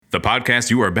The podcast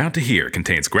you are about to hear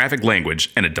contains graphic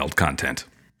language and adult content.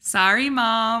 Sorry,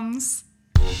 moms.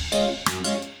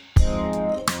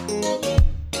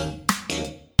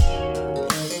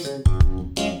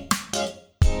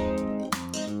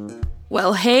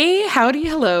 Well, hey, howdy,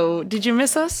 hello. Did you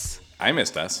miss us? I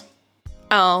missed us.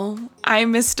 Oh, I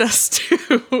missed us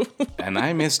too. And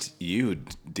I missed you,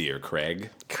 dear Craig.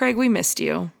 Craig, we missed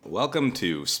you. Welcome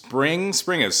to spring.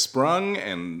 Spring has sprung,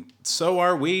 and so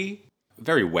are we.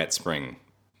 Very wet spring.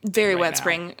 Very right wet now.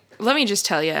 spring. Let me just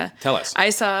tell you. Tell us. I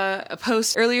saw a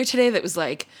post earlier today that was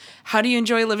like, how do you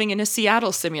enjoy living in a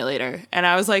Seattle simulator? And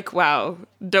I was like, wow,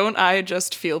 don't I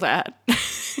just feel that?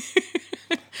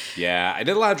 Yeah, I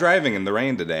did a lot of driving in the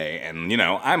rain today, and, you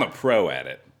know, I'm a pro at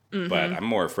it. Mm-hmm. But I'm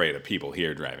more afraid of people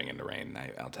here driving in the rain,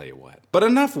 I'll tell you what. But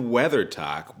enough weather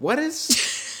talk. What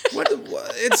is... what?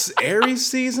 It's Aries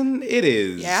season? It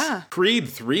is. Yeah. Creed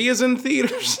 3 is in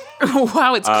theaters.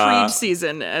 Wow, it's Creed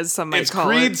season, as some might call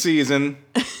it. It's Creed season.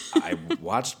 I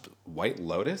watched White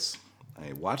Lotus.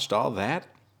 I watched all that.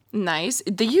 Nice.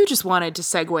 You just wanted to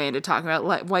segue into talking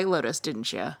about White Lotus,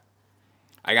 didn't you?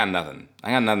 I got nothing.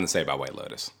 to say about White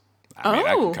Lotus. I mean,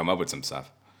 I can come up with some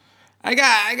stuff. I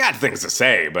got things to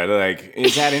say, but like,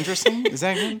 is that interesting? Is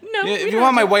that good? No. If you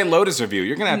want my White Lotus review,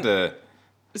 you're gonna have to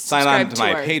sign on to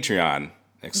my our Patreon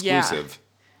exclusive.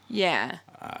 Yeah.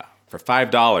 For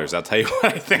 $5, I'll tell you what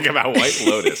I think about White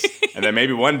Lotus, and then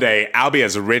maybe one day I'll be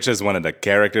as rich as one of the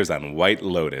characters on White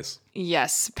Lotus.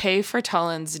 Yes. Pay for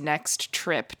Tullen's next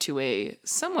trip to a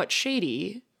somewhat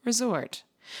shady resort.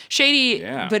 Shady,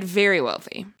 but very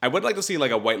wealthy. I would like to see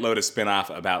like a White Lotus spinoff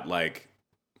about like.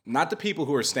 Not the people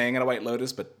who are staying at a White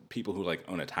Lotus, but people who like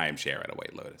own a timeshare at a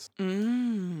White Lotus.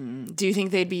 Do you think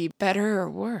they'd be better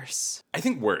or worse? I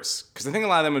think worse, because I think a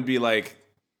lot of them would be like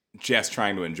just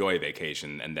trying to enjoy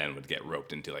vacation and then would get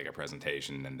roped into like a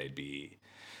presentation and they'd be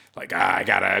like,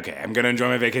 I'm going to enjoy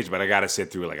my vacation, but I got to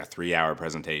sit through like a 3-hour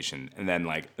presentation. And then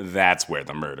like that's where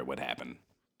the murder would happen.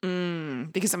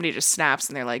 Because somebody just snaps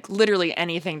and they're like, literally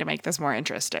anything to make this more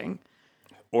interesting.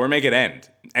 Or make it end.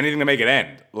 Anything to make it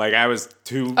end. Like, I was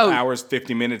 2 hours,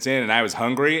 50 minutes in, and I was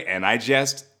hungry, and I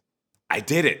did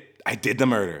it. I did the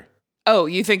murder. Oh,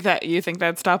 you think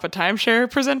that'd stop a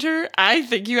timeshare presenter? I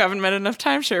think you haven't met enough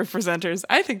timeshare presenters.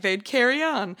 I think they'd carry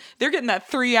on. They're getting that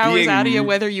 3 hours out of you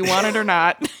whether you want it or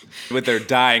not. With their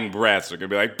dying breaths, they're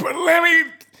going to be like, but let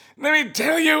me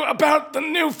tell you about the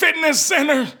new fitness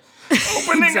center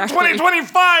opening in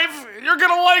 2025. You're going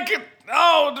to like it.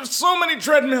 Oh, there's so many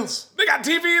treadmills. They got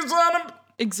TVs on them.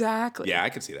 Exactly. Yeah, I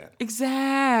could see that.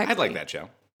 Exactly. I'd like that show.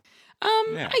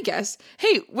 I guess.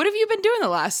 Hey, what have you been doing the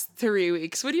last 3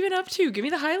 weeks? What have you been up to? Give me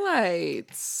the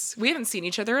highlights. We haven't seen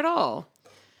each other at all.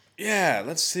 Yeah,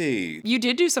 let's see. You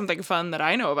did do something fun that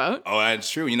I know about. Oh, that's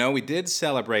true. You know, we did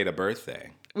celebrate a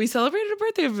birthday. We celebrated a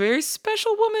birthday of a very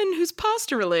special woman who's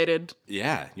pasta related.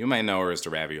 Yeah, you might know her as the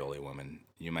Ravioli Woman.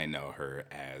 You might know her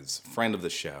as friend of the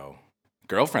show.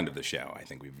 Girlfriend of the show. I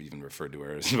think we've even referred to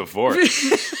her as before.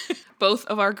 Both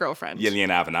of our girlfriends.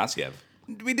 Yelena Afanasyev.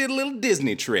 We did a little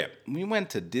Disney trip. We went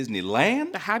to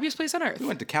Disneyland. The happiest place on earth. We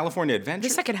went to California Adventure.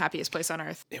 The second happiest place on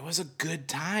earth. It was a good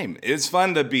time. It's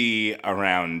fun to be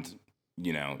around,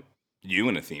 you know, you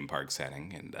in a theme park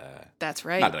setting. And that's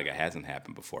right. Not that like it hasn't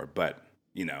happened before, but,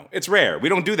 you know, it's rare. We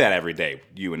don't do that every day,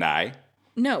 you and I.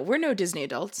 No, we're no Disney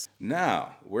adults. No,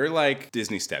 we're like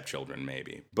Disney stepchildren,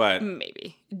 maybe. But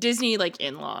maybe. Disney, like,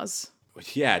 in-laws.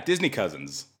 Yeah, Disney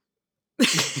cousins.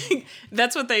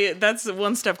 That's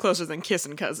one step closer than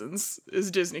Kissin cousins, is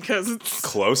Disney cousins.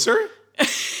 Closer?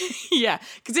 Yeah.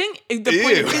 Because the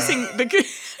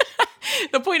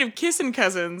point of kissing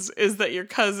cousins is that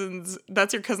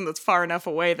that's your cousin that's far enough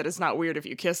away that it's not weird if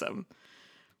you kiss him.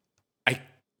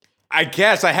 I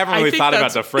guess I haven't really thought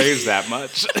about the phrase that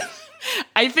much.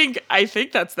 I think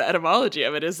that's the etymology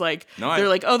of it is like, they're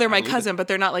like, oh, they're my cousin, but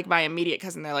they're not like my immediate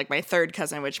cousin. They're like my third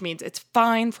cousin, which means it's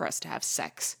fine for us to have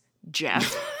sex,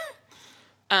 Jeff.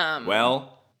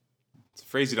 Well, it's a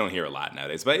phrase you don't hear a lot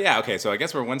nowadays. But yeah, okay, so I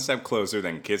guess we're one step closer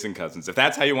than kissing cousins. If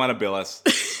that's how you want to bill us,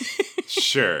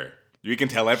 sure. You can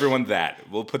tell everyone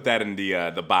that. We'll put that in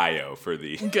the bio for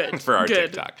for our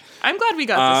TikTok. I'm glad we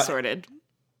got this sorted.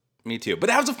 Me too. But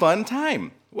that was a fun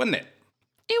time, wasn't it?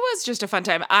 It was just a fun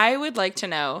time. I would like to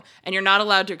know, and you're not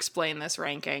allowed to explain this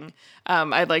ranking.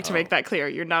 I'd like to make that clear.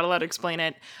 You're not allowed to explain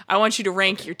it. I want you to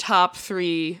rank your top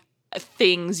 3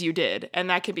 things you did. And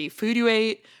that could be food you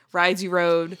ate, rides you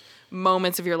rode,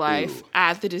 moments of your life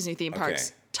at the Disney theme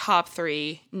parks. Okay. Top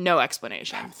 3, no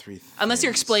explanation. Top 3 things. Unless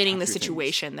you're explaining the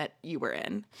situation that you were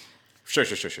in. Sure.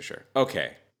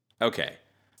 Okay.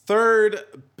 Third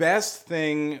best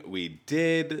thing we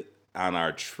did on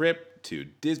our trip to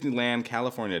Disneyland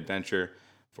California Adventure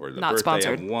for the Not birthday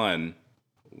sponsored. of one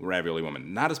ravioli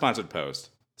woman. Not a sponsored post.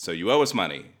 So you owe us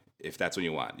money if that's what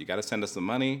you want. You got to send us the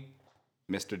money,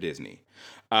 Mr. Disney.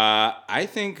 I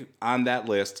think on that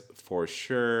list for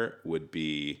sure would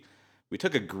be, we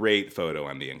took a great photo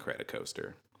on the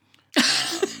Incredicoaster.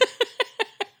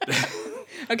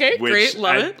 Okay, great.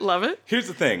 Love it. Here's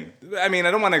the thing. I mean,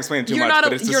 I don't want to explain too You're much, not,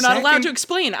 but it's the you're not allowed second- to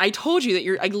explain. I told you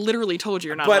that I literally told you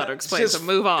you're not allowed to explain, so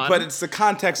move on. But it's the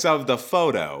context of the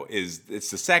photo. It's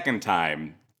the second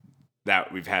time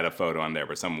that we've had a photo on there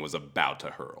where someone was about to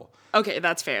hurl. Okay,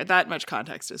 that's fair. That much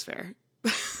context is fair.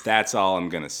 That's all I'm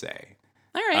going to say.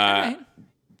 All right.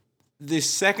 The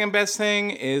second best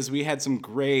thing is we had some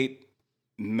great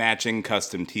matching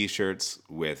custom T-shirts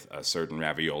with a certain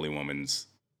ravioli woman's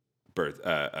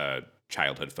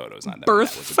childhood photos on them.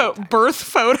 Birth photo.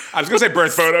 I was going to say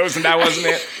birth photos, and that wasn't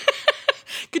it.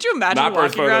 Could you imagine Not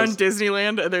birth walking around photos.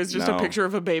 Disneyland and there's just a No. picture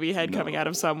of a baby head coming out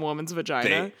of some woman's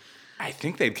vagina? I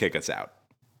think they'd kick us out.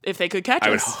 If they could catch I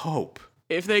would us. hope.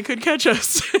 If they could catch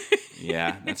us.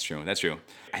 Yeah, that's true.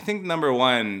 I think number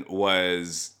one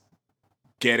was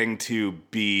getting to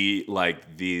be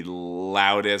like the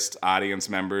loudest audience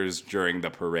members during the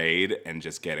parade and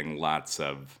just getting lots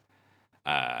of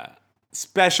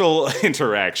special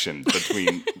interaction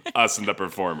between us and the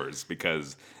performers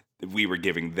because we were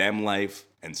giving them life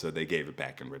and so they gave it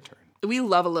back in return. We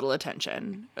love a little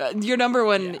attention. Your number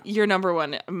one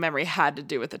memory had to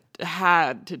do with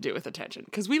attention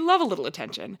because we love a little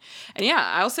attention. And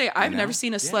yeah, I'll say I've never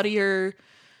seen a sluttier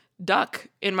duck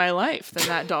in my life than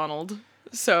that Donald.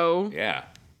 So yeah,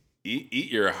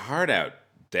 eat your heart out,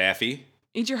 Daffy.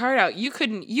 Eat your heart out.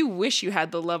 You wish you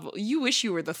had the level. You wish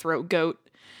you were the throat goat,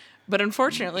 but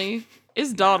unfortunately,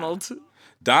 is Donald.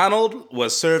 Donald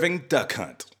was serving Duck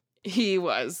Hunt. He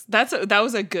was. That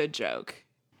was a good joke.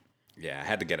 Yeah, I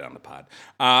had to get it on the pod.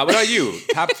 What about you?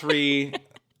 Top 3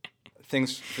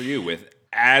 things for you with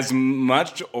as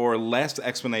much or less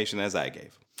explanation as I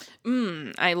gave.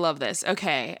 I love this.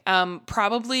 Okay.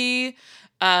 Probably.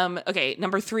 Okay.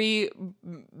 Number 3,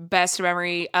 best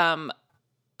memory.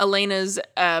 Elena's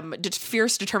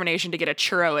fierce determination to get a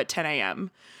churro at 10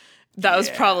 a.m. That was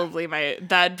probably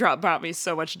that brought me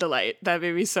so much delight. That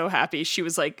made me so happy. She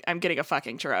was like, I'm getting a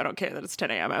fucking churro. I don't care that it's 10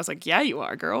 a.m. I was like, yeah, you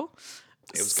are, girl.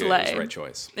 It was good. It was the right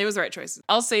choice. It was the right choice.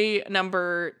 I'll say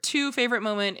number 2 favorite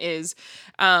moment is,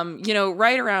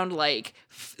 right around like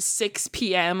 6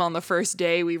 p.m. on the first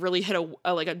day, we really hit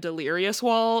a delirious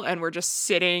wall and we're just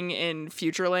sitting in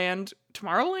Futureland,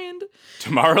 Tomorrowland.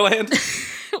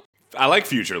 I like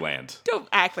Futureland. Don't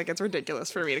act like it's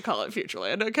ridiculous for me to call it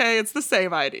Futureland, okay? It's the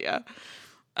same idea.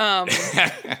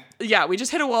 Yeah, we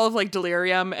just hit a wall of like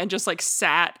delirium and just like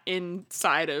sat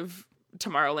inside of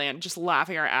Tomorrowland just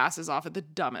laughing our asses off at the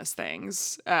dumbest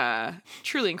things.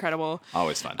 Truly incredible.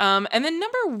 Always fun. And then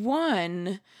number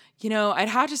 1, I'd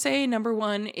have to say number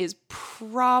 1 is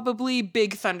probably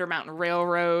Big Thunder Mountain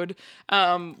Railroad.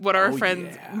 What our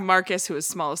friend Marcus, who is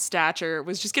small of stature,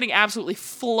 was just getting absolutely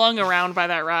flung around by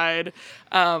that ride.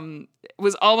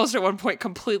 Was almost at one point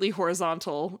completely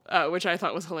horizontal, which I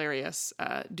thought was hilarious.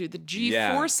 Due to the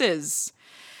G-forces.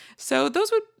 So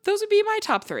those would be my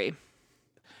top 3.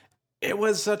 It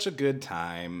was such a good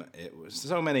time. It was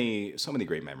so many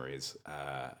great memories.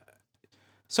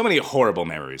 So many horrible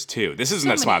memories too. This isn't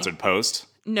a sponsored post.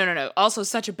 No. Also,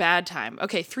 such a bad time.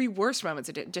 Okay, 3 worst moments.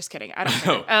 Just kidding. I don't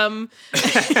know.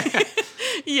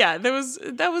 Yeah, that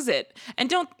was it. And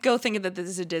don't go thinking that this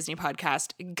is a Disney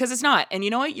podcast because it's not. And you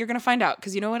know what? You're gonna find out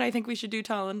because you know what I think we should do,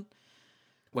 Talon.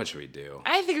 What should we do?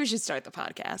 I think we should start the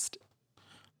podcast.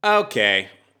 Okay,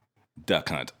 Duck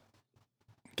Hunt.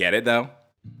 Get it though?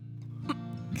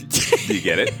 Do you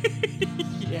get it?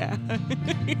 Yeah.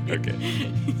 Okay.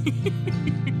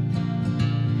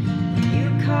 You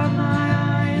caught my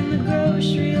eye in the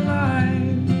grocery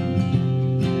line,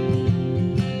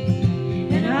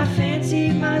 and I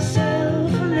fancied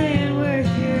myself a man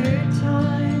worth your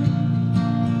time,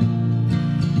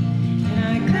 and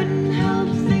I couldn't help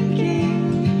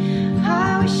thinking,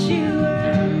 I wish you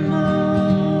were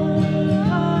mine,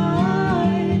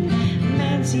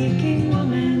 man-seeking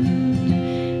woman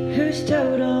whose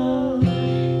total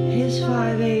is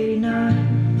 589.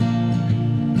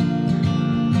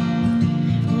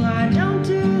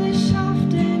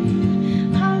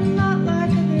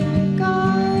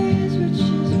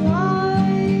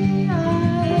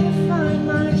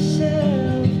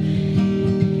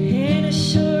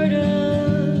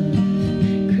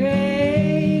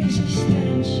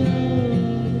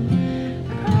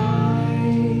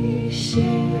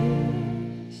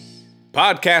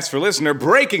 Podcast for listener,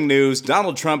 breaking news.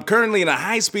 Donald Trump currently in a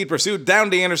high-speed pursuit down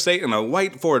the interstate in a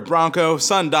white Ford Bronco.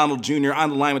 Son Donald Jr.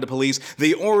 on the line with the police.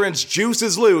 The orange juice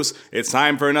is loose. It's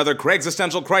time for another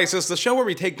Craig's-Existential Crisis, the show where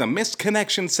we take the missed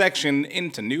connection section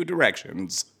into new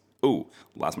directions. Ooh,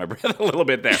 lost my breath a little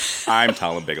bit there. I'm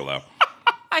Tom Bigelow.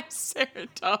 I'm Sarah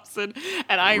Thompson,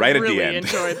 and I Right at the really end.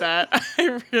 enjoyed that.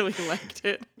 I really liked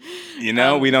it. You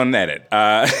know, we don't edit.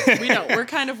 We don't. We're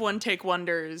kind of one-take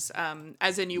wonders,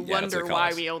 as in you Yeah, that's wonder what it why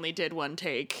calls. we only did one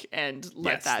take and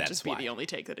let Yes, that that's just be why. the only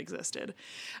take that existed.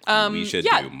 We should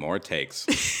yeah. do more takes.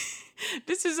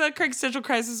 This is Craig's Central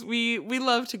Crisis. We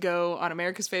love to go on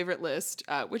America's favorite list,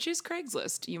 which is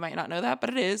Craigslist. You might not know that, but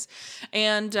it is.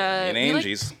 And Ain't we like-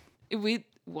 Angie's.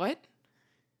 What?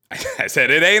 I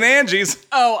said it ain't Angie's.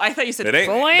 Oh, I thought you said It ain't-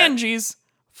 phalanges.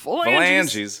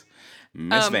 Phalanges.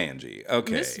 Miss Vanjie.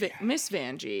 Okay. Miss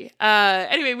Vanjie.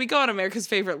 Anyway, we go on America's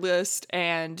favorite list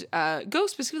and go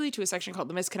specifically to a section called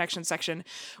the Misconnection section,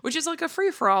 which is like a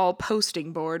free-for-all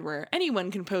posting board where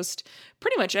anyone can post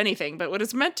pretty much anything. But what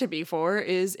it's meant to be for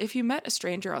is if you met a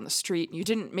stranger on the street and you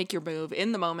didn't make your move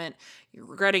in the moment, you're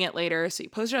regretting it later, so you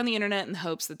post it on the internet in the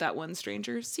hopes that that one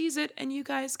stranger sees it and you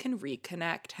guys can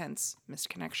reconnect, hence missed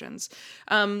connections.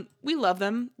 We love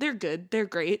them. They're good. They're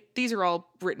great. These are all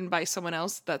written by someone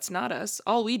else that's not us.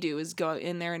 All we do is go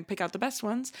in there and pick out the best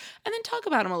ones and then talk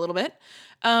about them a little bit.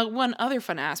 One other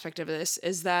fun aspect of this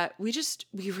is that we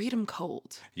read them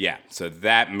cold. Yeah, so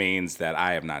that means that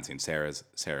I have not seen Sarah's.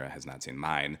 Sarah has not seen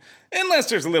mine. Unless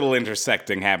there's a little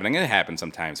intersecting happening. It happens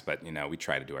sometimes, but, you know, we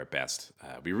try to do our best.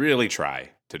 We really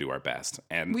try to do our best.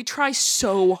 And We try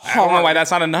so hard. I don't know why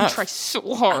that's not enough. We try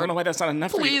so I hard. don't know why that's not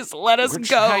enough. Please let us We're go.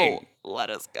 trying. Let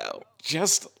us go.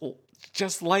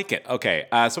 Just like it. Okay,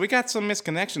 so we got some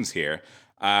misconnections here.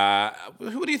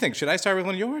 Who do you think? Should I start with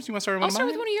one of yours? You want to start with I'll one of start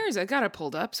mine? with one of yours. I got it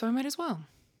pulled up, so I might as well.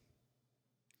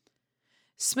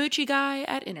 Smoochy guy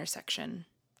at intersection.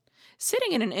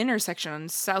 Sitting in an intersection on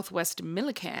Southwest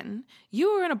Millican,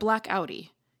 you were in a black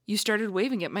Audi. You started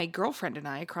waving at my girlfriend and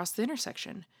I across the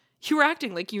intersection. You were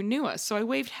acting like you knew us, so I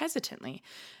waved hesitantly,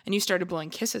 and you started blowing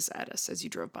kisses at us as you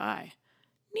drove by.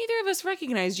 Neither of us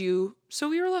recognized you, so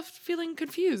we were left feeling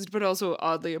confused, but also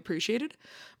oddly appreciated.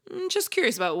 Just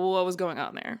curious about what was going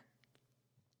on there.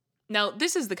 Now,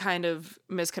 this is the kind of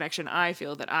misconnection I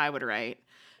feel that I would write,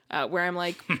 where I'm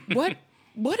like,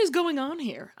 what is going on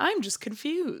here? I'm just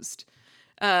confused.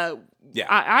 Yeah.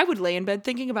 I would lay in bed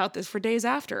thinking about this for days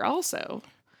after also.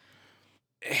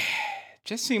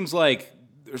 Just seems like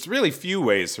there's really few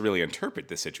ways to really interpret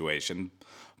this situation.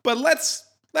 But let's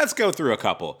go through a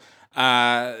couple.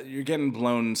 You're getting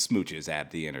blown smooches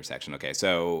at the intersection. Okay,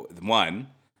 so one,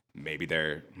 maybe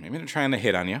they're trying to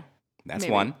hit on you. That's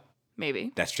Maybe. one.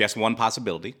 Maybe. That's just one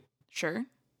possibility. Sure.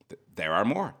 There are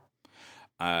more.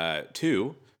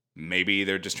 Two, maybe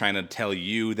they're just trying to tell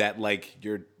you that like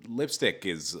your lipstick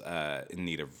is in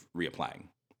need of reapplying.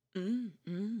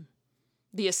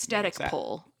 The aesthetic that?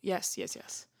 pull. Yes.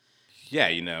 Yeah,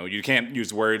 you know, you can't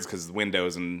use words because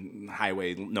windows and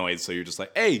highway noise, so you're just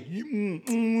like, hey,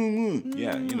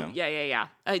 yeah, you know. Yeah.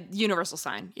 A universal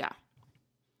sign. Yeah.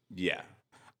 Yeah.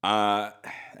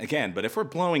 Again, but if we're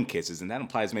blowing kisses, and that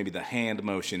implies maybe the hand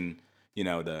motion, you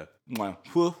know, the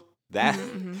whoo, that.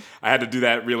 I had to do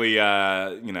that really,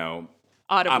 you know,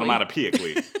 Audibly.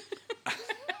 onomatopoeically.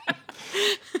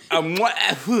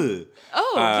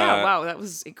 Oh, yeah. Wow. That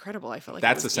was incredible. I felt like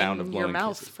that's it was the sound in of your blowing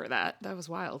mouth kisses. for that. That was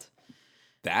wild.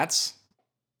 That's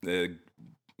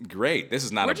great. This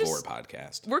is not We're a bore just-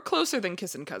 podcast. We're closer than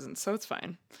kissing cousins, so it's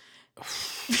fine.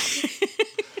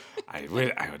 I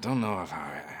don't know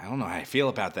I don't know how I feel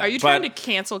about that. Are you but trying to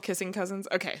cancel kissing cousins?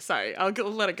 Okay, sorry. I'll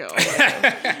let it go.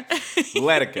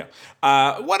 let it go.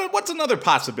 What's another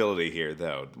possibility here,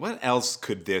 though? What else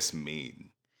could this mean?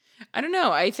 I don't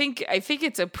know. I think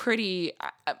it's a pretty.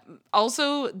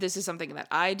 Also, this is something that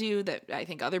I do that I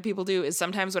think other people do. Is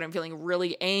sometimes when I'm feeling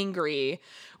really angry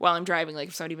while I'm driving, like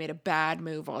if somebody made a bad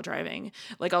move while driving,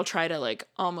 like I'll try to like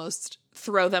almost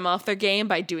throw them off their game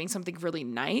by doing something really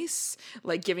nice,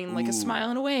 like giving them like a smile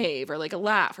and a wave, or like a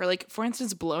laugh, or like for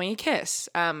instance blowing a kiss.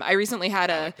 I recently had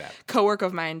a like that. coworker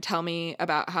of mine tell me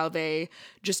about how they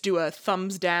just do a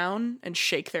thumbs down and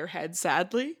shake their head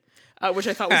sadly, which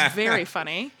I thought was very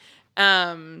funny.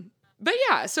 But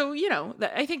yeah, so, you know,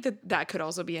 I think that could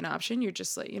also be an option. You're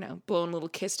just like, you know, blowing a little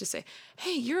kiss to say,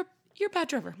 hey, you're a bad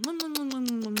driver. Mwah, mwah, mwah,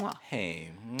 mwah, mwah, mwah.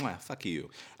 Hey, fuck you.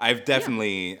 I've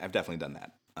definitely done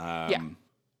that. Yeah.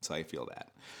 So I feel that.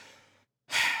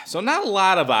 So not a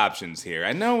lot of options here.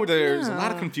 I know there's a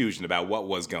lot of confusion about what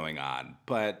was going on,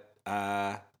 but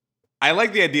I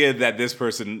like the idea that this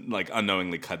person like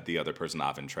unknowingly cut the other person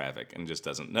off in traffic and just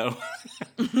doesn't know.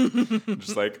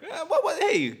 Just like,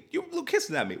 hey, you blew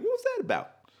kissing at me. What was that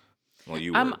about? Well,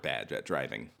 you were bad at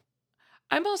driving.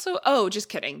 I'm also, just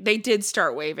kidding. They did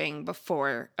start waving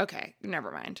before. Okay,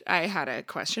 never mind. I had a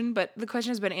question, but the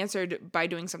question has been answered by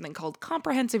doing something called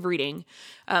comprehensive reading,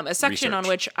 a section on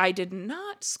which I did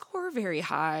not score very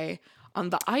high on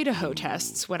the Idaho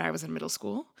tests when I was in middle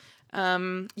school.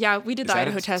 We did the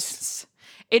Idaho tests.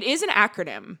 It is an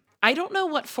acronym. I don't know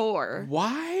what for.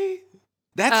 Why?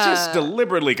 That's just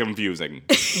deliberately confusing.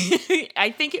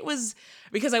 I think it was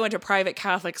because I went to private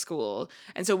Catholic school,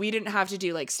 and so we didn't have to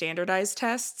do like standardized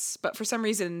tests, but for some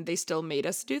reason they still made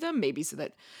us do them, maybe so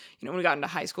that, when we got into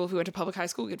high school, if we went to public high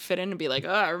school, we could fit in and be like,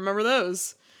 I remember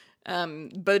those.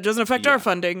 But it doesn't affect our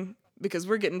funding because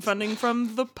we're getting funding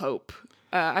from the Pope.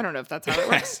 I don't know if that's how it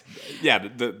works. Yeah,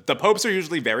 the popes are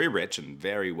usually very rich and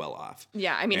very well off.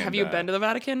 Yeah, I mean, have you been to the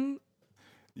Vatican?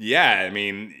 Yeah, I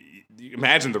mean,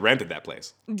 imagine the rent at that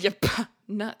place. Yep,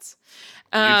 nuts.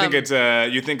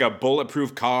 You think a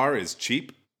bulletproof car is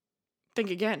cheap?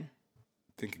 Think again.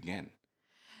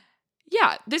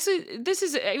 Yeah, this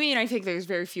is. I mean, I think there's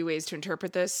very few ways to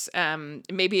interpret this.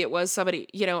 Maybe it was somebody.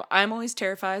 I'm always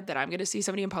terrified that I'm going to see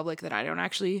somebody in public that I don't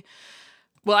actually.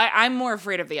 Well, I'm more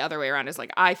afraid of the other way around. Is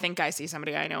like I think I see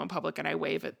somebody I know in public and I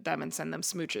wave at them and send them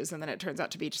smooches, and then it turns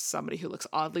out to be just somebody who looks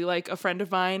oddly like a friend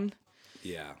of mine.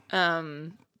 Yeah.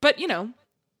 But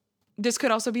this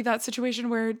could also be that situation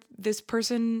where this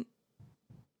person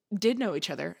did know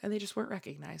each other and they just weren't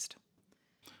recognized.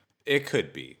 It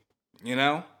could be.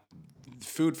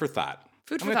 Food for thought.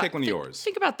 I'm going to take one of yours.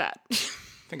 Think about that.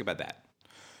 Think about that.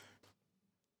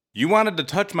 You wanted to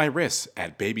touch my wrists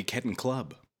at Baby Kitten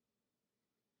Club.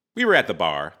 We were at the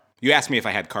bar. You asked me if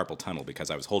I had carpal tunnel because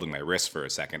I was holding my wrist for a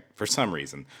second. For some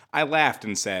reason, I laughed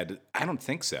and said, I don't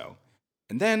think so.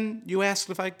 And then you asked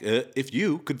if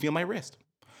you could feel my wrist.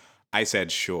 I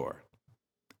said, sure.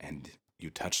 And you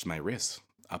touched my wrist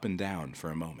up and down for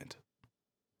a moment.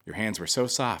 Your hands were so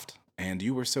soft, and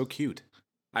you were so cute.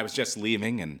 I was just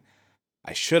leaving, and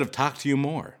I should have talked to you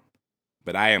more.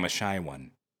 But I am a shy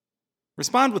one.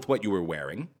 Respond with what you were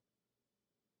wearing.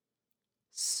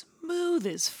 Smooth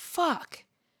as fuck.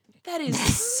 That is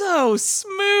so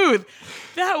smooth.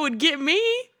 That would get me.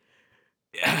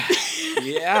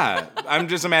 Yeah. I'm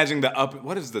just imagining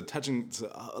what is the touching,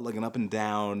 like an up and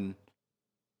down.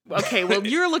 Okay, well,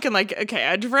 you're looking like,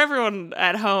 for everyone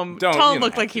at home, Tom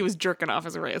looked like he was jerking off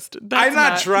his wrist. I'm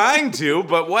not trying to,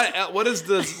 but what is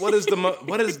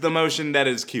the motion that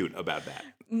is cute about that?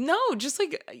 No, just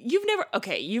like, you've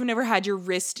never had your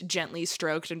wrist gently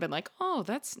stroked and been like, oh,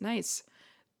 that's nice.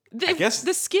 I guess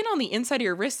the skin on the inside of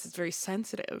your wrist is very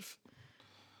sensitive.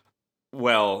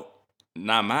 Well,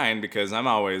 not mine, because I'm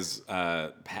always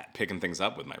picking things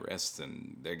up with my wrists,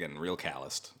 and they're getting real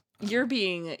calloused. Are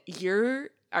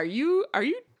you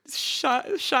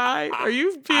shy? Are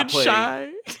you being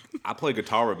shy? I play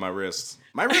guitar with my wrists.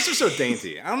 My wrists are so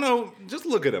dainty. I don't know. Just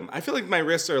look at them. I feel like my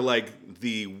wrists are like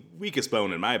the weakest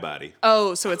bone in my body.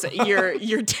 Oh, so it's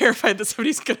you're terrified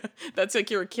that that's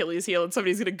like your Achilles heel and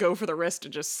somebody's gonna go for the wrist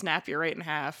and just snap you right in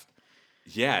half.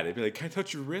 Yeah, they'd be like, "Can I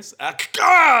touch your wrist?"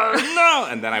 No,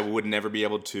 and then I would never be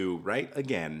able to write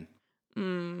again.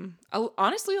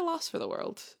 Honestly, a loss for the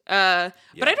world. But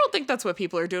I don't think that's what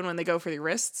people are doing when they go for their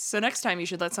wrists. So next time you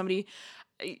should let somebody.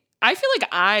 I feel like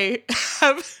I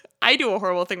do a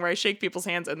horrible thing where I shake people's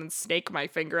hands and then snake my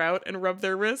finger out and rub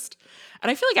their wrist. And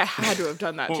I feel like I had to have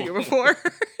done that to you before.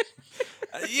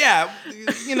 Yeah,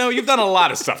 you've done a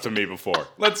lot of stuff to me before.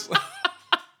 Let's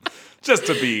just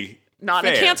to be not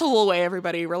fair. In a cancelable way,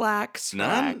 everybody. Relax.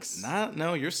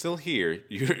 No, you're still here.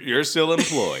 You're still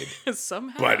employed.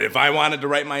 Somehow. But if I wanted to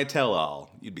write my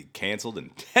tell-all, you'd be canceled in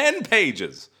 10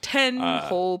 pages. 10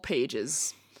 whole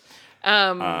pages.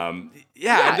 I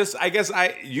guess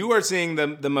you are seeing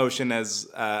the motion as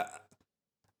a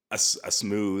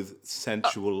smooth,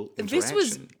 sensual interaction. This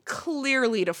was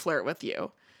clearly to flirt with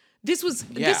you. This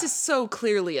is so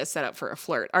clearly a setup for a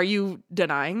flirt. Are you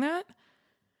denying that?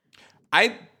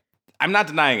 I'm not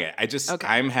denying it.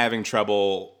 I'm having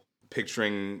trouble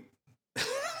picturing.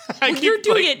 You're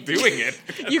doing it. Doing it.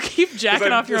 You keep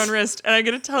jacking off your own wrist, and I'm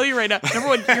going to tell you right now. Number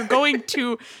one,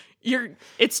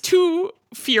 it's too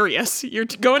furious. You're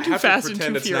going too fast and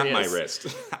too furious. I have to pretend it's not my wrist.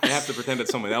 I have to pretend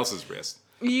it's someone else's wrist.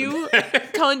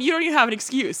 Colin, you don't even have an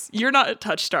excuse. You're not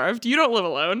touch starved. You don't live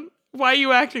alone. Why are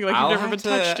you acting like you've never been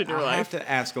touched in your life? I have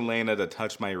to ask Elena to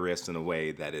touch my wrist in a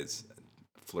way that is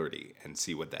flirty and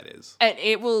see what that is. And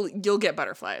you'll get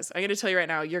butterflies. I'm going to tell you right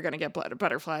now, you're going to get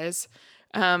butterflies.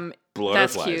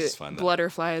 That's Blutterflies cute. is fun though.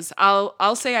 Blutterflies.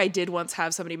 I'll say I did once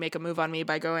have somebody make a move on me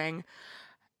by going,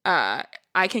 I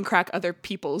can crack other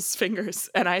people's fingers.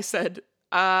 And I said,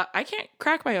 I can't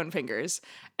crack my own fingers.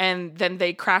 And then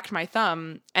they cracked my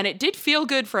thumb, and it did feel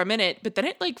good for a minute, but then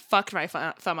it like fucked my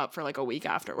thumb up for like a week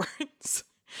afterwards.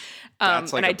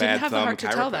 That's like and a I didn't bad have the thumb heart to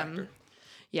tell chiropractor. them.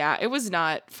 Yeah, it was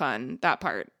not fun, that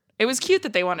part. It was cute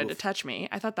that they wanted to touch me.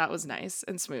 I thought that was nice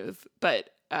and smooth, but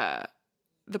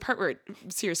the part where it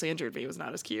seriously injured me was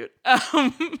not as cute.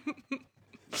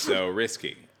 So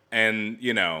risky. And,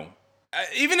 you know,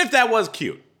 even if that was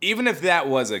cute, even if that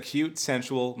was a cute,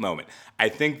 sensual moment, I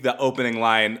think the opening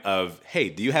line of, hey,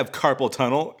 do you have carpal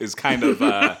tunnel is kind of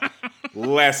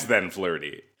less than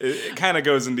flirty. It kind of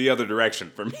goes in the other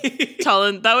direction for me.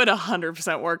 Talon, that would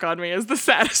 100% work on me as the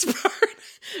saddest part.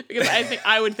 Because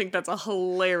I would think that's a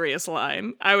hilarious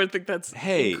line. I would think that's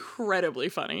incredibly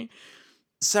funny.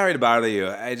 Sorry to bother you.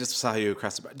 I just saw you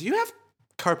across the bar. Do you have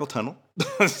carpal tunnel?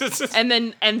 and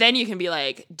then you can be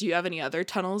like, do you have any other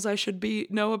tunnels I should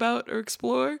know about or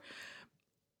explore?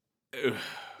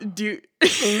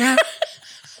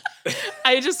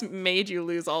 I just made you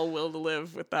lose all will to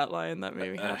live with that line. That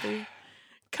made me happy.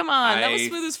 Come on, that was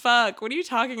smooth as fuck. What are you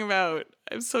talking about?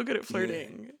 I'm so good at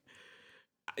flirting.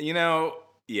 You know,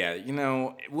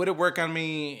 would it work on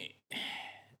me?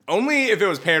 Only if it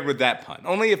was paired with that pun.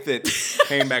 Only if it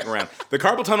came back around. The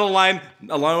carpal tunnel line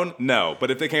alone, no.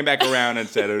 But if they came back around and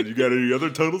said, oh, you got any other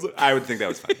tunnels? I would think that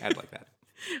was funny. I'd like that.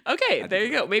 Okay, there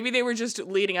you go. Maybe they were just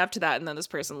leading up to that and then this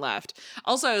person left.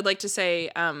 Also, I would like to say,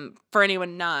 for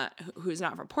anyone who's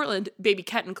not from Portland, Baby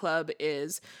Ketten Club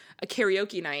is a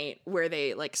karaoke night where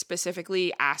they like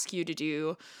specifically ask you to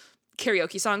do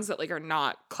karaoke songs that like are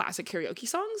not classic karaoke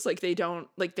songs. Like they don't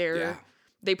like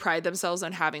they pride themselves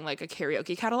on having like a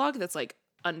karaoke catalog that's like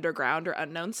underground or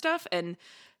unknown stuff. And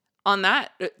on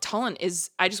that, Talon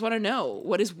I just want to know,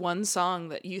 what is one song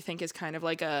that you think is kind of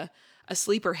like a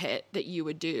sleeper hit that you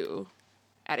would do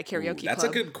at a karaoke club? That's a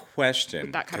good question.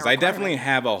 Because I definitely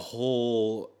have a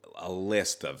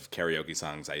list of karaoke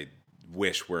songs I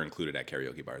wish were included at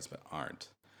karaoke bars, but aren't.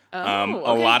 Okay.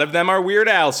 A lot of them are Weird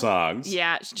Al songs.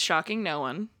 Yeah, shocking no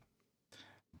one.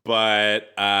 But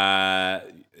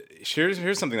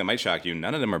here's something that might shock you.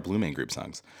 None of them are Blue Man Group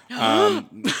songs. How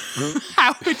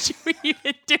would you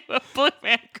even do a Blue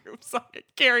Man Group song at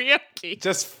karaoke?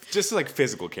 Just like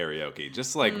physical karaoke,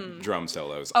 just like drum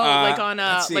solos. Oh, like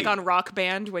on Rock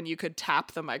Band when you could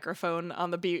tap the microphone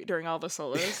on the beat during all the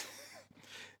solos.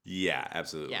 Yeah,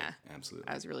 absolutely. Yeah, absolutely.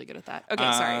 I was really good at that.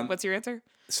 Okay, sorry. What's your answer?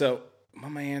 So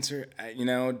my answer,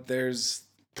 there's,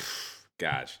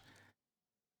 gosh,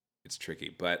 it's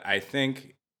tricky, but I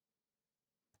think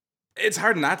it's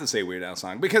hard not to say Weird Al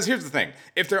song, because here's the thing.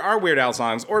 If there are Weird Al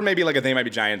songs, or maybe like a They Might Be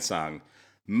Giants song,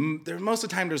 most of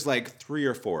the time there's like 3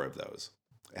 or 4 of those.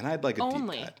 And I'd like a deep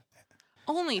cut.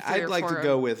 Only 3 I'd or 4 like to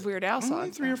go with Weird Al songs.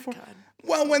 Only 3 or 4. God.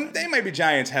 Well, when They Might Be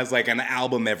Giants has like an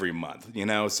album every month,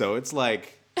 so it's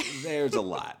like there's a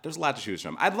lot. There's a lot to choose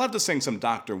from. I'd love to sing some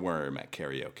Dr. Worm at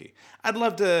karaoke. I'd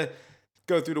love to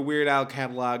go through the Weird Al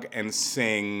catalog and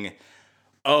sing,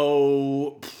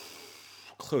 Close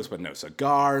But No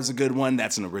Cigar is a good one.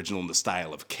 That's an original in the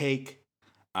style of Cake.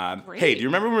 Hey, do you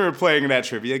remember when we were playing that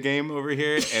trivia game over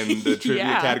here and the trivia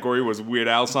category was Weird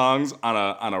Al songs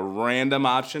on a random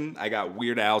option? I got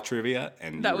Weird Al trivia,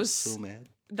 and that was so mad.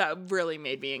 That really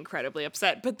made me incredibly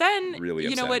upset. But then, really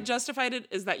you know what justified it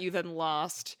is that you then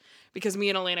lost because me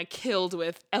and Elena killed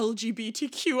with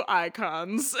LGBTQ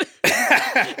icons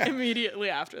immediately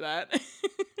after that.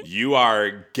 You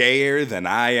are gayer than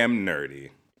I am nerdy.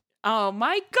 Oh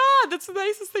my God, that's the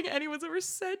nicest thing anyone's ever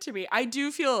said to me. I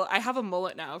do feel, I have a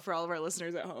mullet now for all of our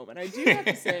listeners at home, and I do have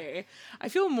to say, I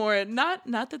feel more, not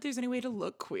that there's any way to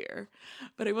look queer,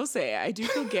 but I will say, I do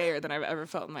feel gayer than I've ever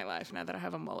felt in my life now that I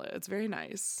have a mullet. It's very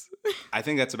nice. I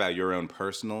think that's about your own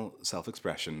personal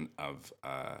self-expression of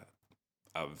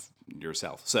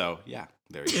yourself. So, yeah,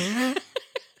 there you go.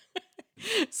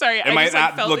 Sorry, it might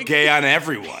not look gay on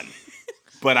everyone.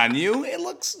 But on you, it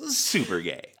looks super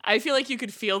gay. I feel like you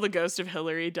could feel the ghost of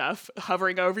Hillary Duff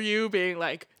hovering over you, being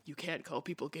like, "You can't call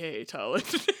people gay, Talon."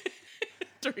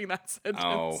 During that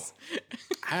sentence.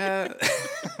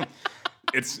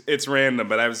 It's random,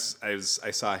 but I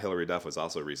saw Hillary Duff was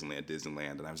also recently at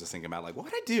Disneyland, and I was just thinking about like, what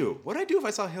would I do? What would I do if I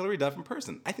saw Hillary Duff in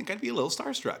person? I think I'd be a little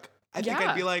starstruck. I think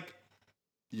I'd be like,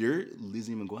 "You're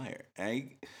Lizzie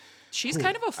McGuire." She's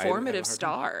kind of a formative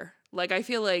star. Like, I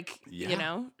feel like,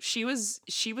 she was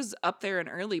up there and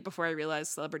early before I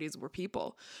realized celebrities were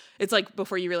people. It's like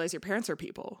before you realize your parents are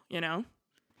people,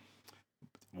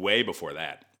 Way before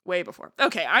that. Way before.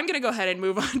 Okay, I'm going to go ahead and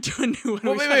move on to a new one.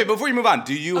 Well, wait. Before you move on,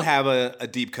 do you have a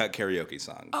deep cut karaoke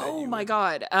song? Oh my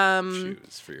God.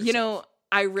 Choose for yourself. You know,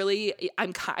 I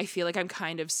feel like I'm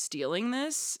kind of stealing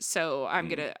this, so I'm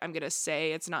gonna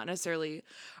say it's not necessarily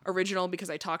original because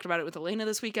I talked about it with Elena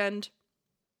this weekend.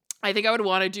 I think I would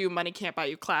want to do "Money Can't Buy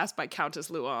You Class" by Countess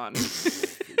Luan.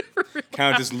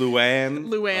 Countess Luan.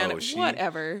 Luan,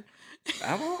 whatever.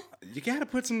 Well, you gotta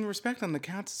put some respect on the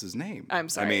Countess's name. I'm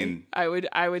sorry. I mean,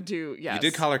 I would do. Yes, you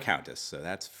did call her Countess, so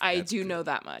that's I do good. know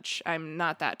that much. I'm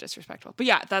not that disrespectful, but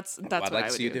yeah, that's I'd what like I to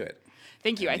would see you do it.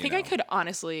 Thank you. And, I think I could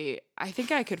honestly. I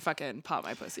think I could fucking pop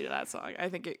my pussy to that song. I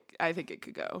think it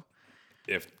could go.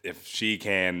 If she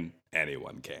can,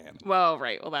 anyone can. Well,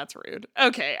 right. Well, that's rude.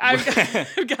 Okay, I've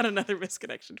got another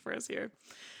misconnection for us here.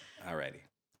 Alrighty.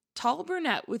 Tall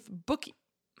brunette with bookie.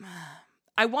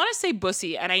 I want to say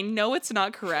bussy, and I know it's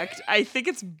not correct. I think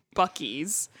it's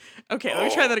Bucky's. Okay, let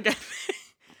me try that again.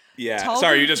 Yeah. Tall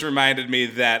Sorry, you just reminded me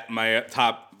that my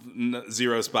top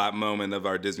 0 spot moment of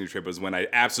our Disney trip was when I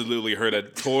absolutely heard a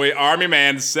toy army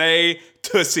man say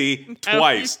 "Tussie"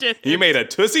 twice. you didn't. He made a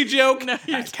Tussie joke No,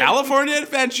 you at didn't. California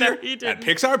Adventure No, you at didn't.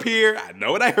 Pixar Pier. I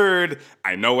know what I heard.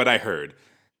 I know what I heard.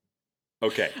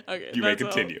 Okay. You may that's all.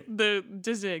 continue. The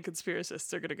Disney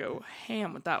conspiracists are going to go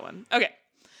ham with that one. Okay.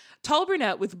 Tall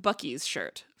brunette with Bucky's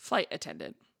shirt. Flight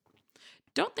attendant.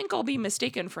 Don't think I'll be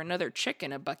mistaken for another chick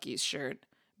in a Bucky's shirt.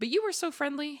 But you were so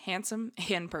friendly, handsome,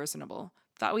 and personable.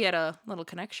 Thought we had a little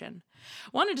connection.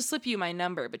 Wanted to slip you my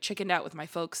number, but chickened out with my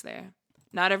folks there.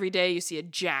 Not every day you see a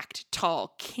jacked,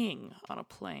 tall king on a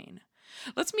plane.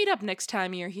 Let's meet up next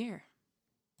time you're here.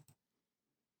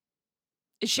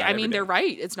 They're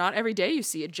right. It's not every day you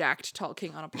see a jacked, tall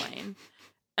king on a plane.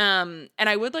 And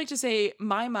I would like to say,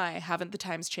 my, haven't the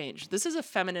times changed? This is a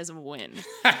feminism win.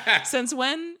 Since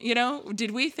when,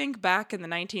 did we think back in the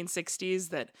 1960s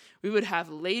that we would have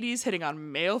ladies hitting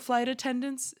on male flight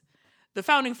attendants? The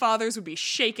founding fathers would be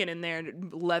shaken in their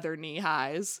leather knee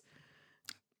highs.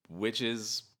 Which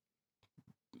is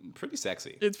pretty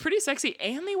sexy. It's pretty sexy,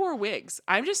 and they wore wigs.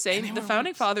 I'm just saying, the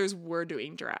founding fathers were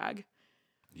doing drag.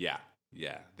 Yeah.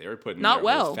 They were putting Not their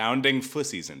well. founding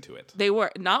fussies into it. They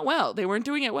were not well. They weren't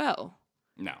doing it well.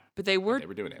 No. But they were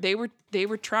doing it. They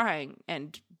were trying,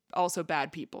 and also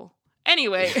bad people.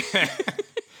 Anyway,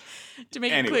 to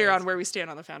make it clear on where we stand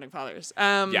on the founding fathers.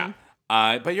 Yeah.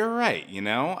 But you're right,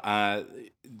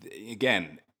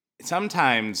 again,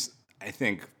 sometimes I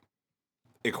think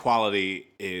equality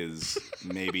is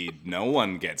maybe no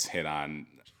one gets hit on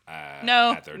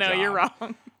at their job. You're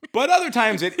wrong. But other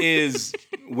times it is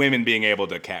women being able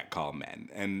to catcall men.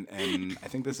 And I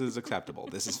think this is acceptable.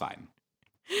 This is fine.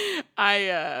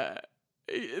 I'm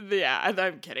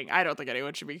kidding. I don't think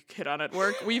anyone should be hit on at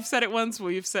work. We've said it once.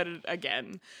 We've said it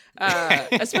again.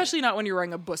 Especially not when you're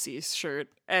wearing a Bussies shirt.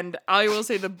 And I will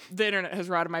say the internet has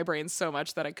rotted my brain so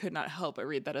much that I could not help but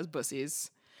read that as Bussies.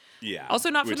 Yeah. Also,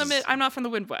 I'm not from the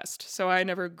Midwest, so I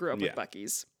never grew up with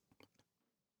Buc-ee's.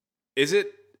 Is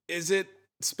it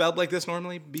spelled like this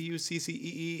normally?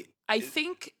 Buccee? I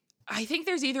think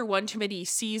there's either one too many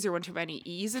C's or one too many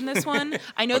E's in this one.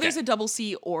 I know there's a double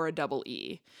C or a double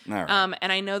E. All right.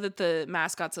 And I know that the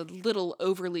mascot's a little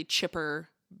overly chipper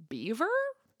beaver.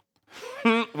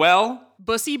 Well,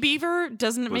 Bussy beaver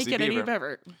doesn't make Bussy it any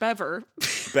beaver. bever.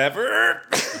 Bever.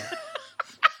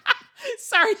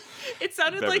 Sorry, it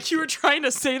sounded like you were trying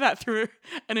to say that through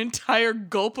an entire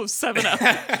gulp of 7-Up.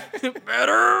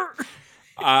 Better.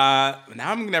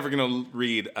 Now I'm never gonna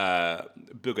read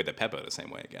Buca de Beppo the same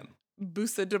way again.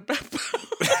 Busa de Beppo.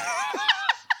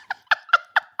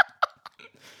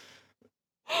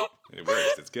 It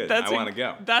works. It's good. I want to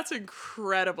go. That's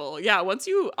incredible. Yeah. Once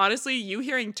you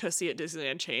hearing Tussie at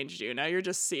Disneyland changed you. Now you're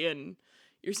seeing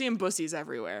bussies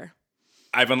everywhere.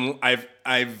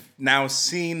 I've now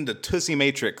seen the Tussie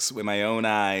Matrix with my own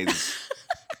eyes.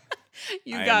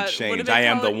 I am changed. I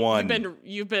am the one.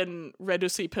 You've been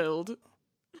reducy pilled.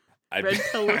 Red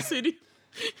pill city.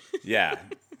 Yeah,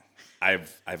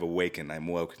 I've awakened. I'm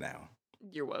woke now.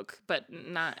 You're woke, but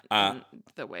not in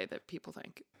the way that people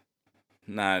think.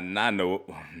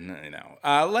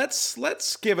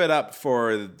 Let's give it up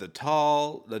for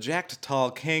the jacked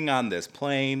tall king on this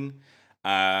plane.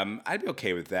 I'd be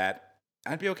okay with that.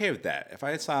 If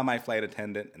I saw my flight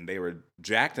attendant and they were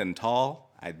jacked and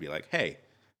tall, I'd be like, hey,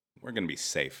 we're gonna be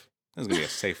safe. This is gonna be a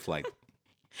safe flight.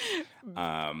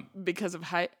 Because of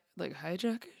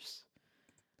hijackers?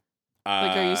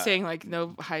 Are you saying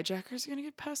no hijackers are gonna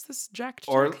get past this jacked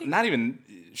or king? Not even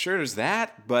sure there's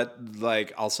that, but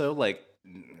also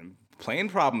plane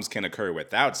problems can occur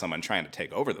without someone trying to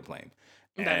take over the plane.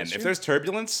 And if there's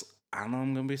turbulence, I don't know,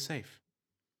 I'm gonna be safe.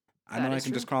 I know I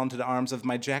can just crawl into the arms of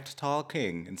my jacked tall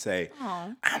king and say,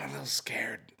 Aw. I'm a little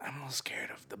scared. I'm a little scared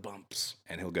of the bumps.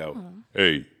 And he'll go,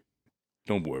 hey,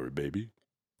 don't worry, baby.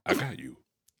 I got you.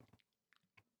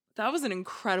 That was an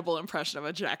incredible impression of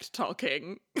a jacked tall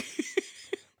king.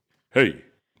 Hey,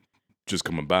 just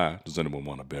coming by. Does anyone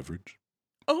want a beverage?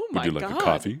 Oh my god. Would you like a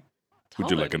coffee? Would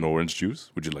you like Talbot. an orange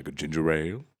juice? Would you like a ginger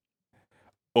ale?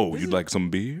 Oh, you'd like some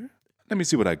beer? Let me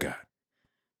see what I got.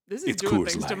 This is It's doing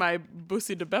Coors things to Light. my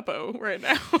Bussy de Beppo right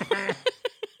now.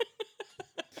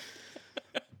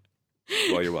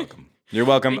 Well, you're welcome. You're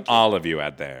welcome, all of you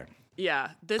out there.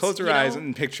 Yeah. Close your eyes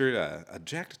and picture a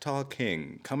jacked tall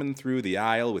king coming through the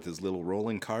aisle with his little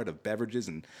rolling cart of beverages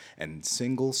and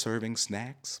single serving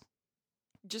snacks.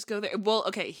 Just go there. Well,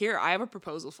 okay, here, I have a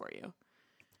proposal for you.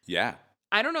 Yeah.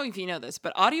 I don't know if you know this,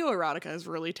 but audio erotica has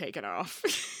really taken off.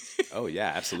 Oh,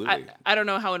 yeah, absolutely. I don't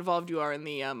know how involved you are in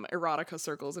the erotica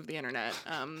circles of the internet.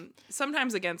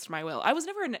 Sometimes against my will. I was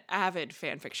never an avid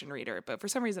fan fiction reader, but for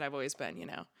some reason I've always been,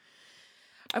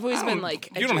 I've always been like...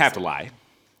 You don't have to lie.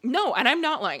 No, and I'm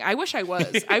not lying. I wish I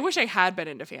was. I wish I had been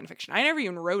into fan fiction. I never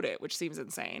even wrote it, which seems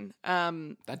insane.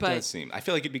 That does seem... I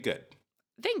feel like it'd be good.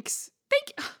 Thanks.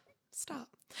 Thank you. Stop.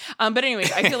 But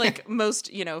anyways, I feel like most,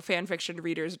 fan fiction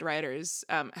readers and writers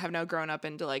have now grown up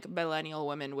into like millennial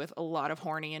women with a lot of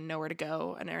horny and nowhere to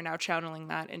go, and are now channeling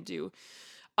that into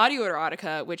audio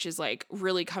erotica, which is like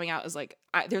really coming out as like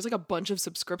there's like a bunch of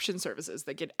subscription services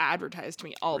that get advertised to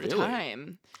me all the Really?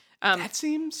 time. That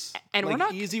seems and like we're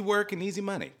not- easy work and easy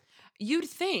money. You'd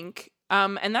think,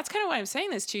 and that's kind of why I'm saying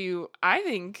this to you. I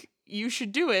think you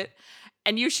should do it,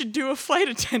 and you should do a flight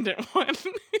attendant one.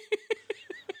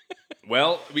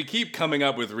 Well, we keep coming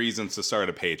up with reasons to start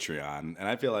a Patreon, and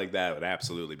I feel like that would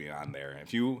absolutely be on there.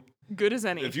 If you Good as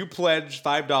any. If you pledge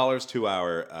 $5 to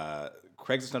our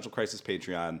Craig's Essential Crisis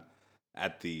Patreon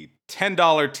at the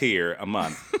 $10 tier a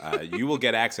month, you will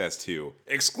get access to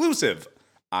exclusive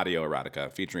audio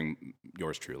erotica featuring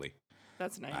yours truly.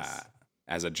 That's nice.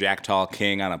 As a jack tall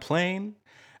king on a plane,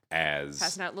 as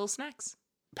Passing out little snacks.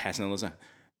 passing those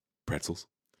pretzels.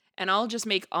 And I'll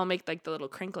make like the little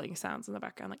crinkling sounds in the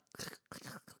background, like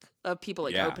of people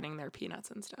like Yeah. opening their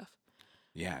peanuts and stuff.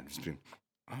 Yeah, just be,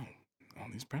 oh,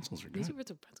 these pretzels are good. These are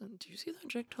pretzels. Do you see that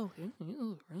Jack Tall? They look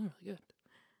really, really good.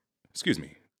 Excuse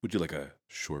me, would you like a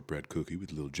shortbread cookie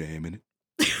with a little jam in it?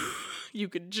 You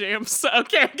could jam.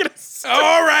 Okay, I'm gonna.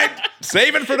 All right,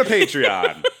 save it for the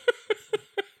Patreon.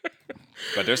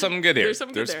 But there's something good here. There's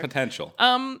something good there. Potential.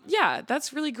 Yeah,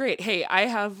 that's really great. Hey, I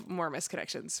have more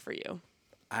misconnections for you.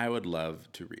 I would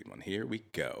love to read one. Here we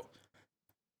go.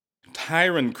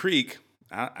 Tyron Creek.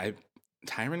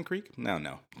 Tyron Creek?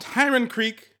 No. Tyron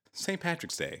Creek, St.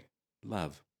 Patrick's Day.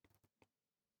 Love.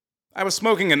 I was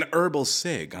smoking an herbal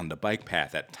cig on the bike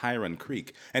path at Tyron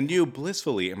Creek, and you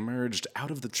blissfully emerged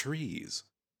out of the trees.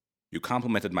 You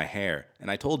complimented my hair, and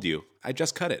I told you I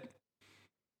just cut it.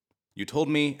 You told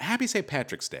me, Happy St.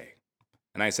 Patrick's Day.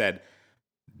 And I said,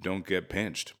 don't get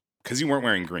pinched, because you weren't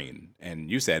wearing green.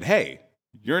 And you said, hey,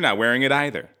 you're not wearing it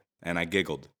either. And I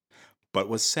giggled, but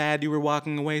was sad you were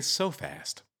walking away so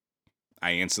fast.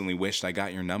 I instantly wished I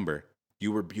got your number.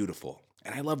 You were beautiful,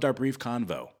 and I loved our brief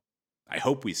convo. I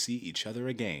hope we see each other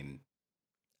again.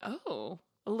 Oh,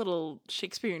 a little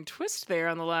Shakespearean twist there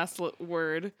on the last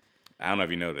word. I don't know if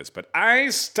you know this, but I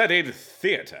studied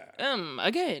theater.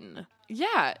 Again.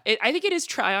 Yeah, I think it is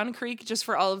Tryon Creek, just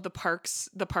for all of the park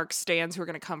stands who are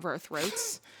going to come for our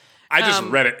throats. I just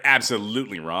read it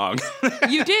absolutely wrong.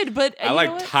 You did, but I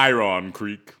like Tyrone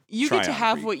Creek. You get to Tryon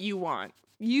have Creek. what you want.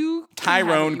 You can have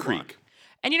what Tyrone you Creek. want.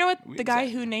 And you know what? The guy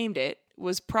Exactly. who named it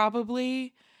was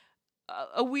probably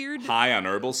a weird High on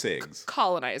herbal cigs.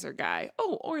 colonizer guy.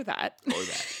 Oh, or that. Or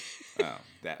that.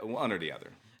 That one or the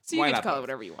other. So you Why get to not call it both?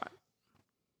 whatever you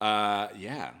want.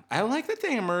 Yeah. I like that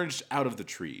they emerged out of the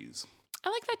trees. I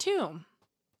like that too.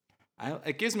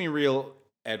 It gives me real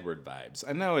Edward vibes.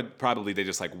 I know they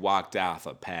just like walked off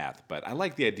a path, but I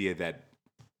like the idea that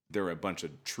there were a bunch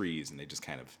of trees and they just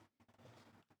kind of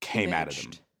came out of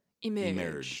them.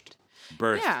 Emerged.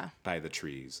 Birthed Yeah. by the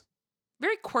trees.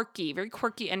 Very quirky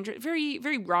entrance. Very,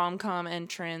 very rom-com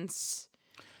entrance.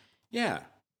 Yeah.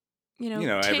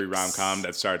 Every rom-com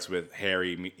that starts with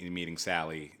Harry meeting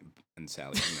Sally and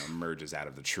Sally, emerges out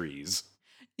of the trees.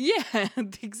 Yeah,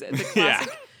 the classic Yeah.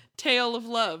 tale of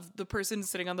love. The person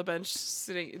sitting on the bench,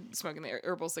 smoking the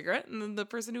herbal cigarette, and then the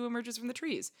person who emerges from the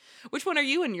trees. Which one are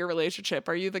you in your relationship?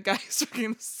 Are you the guy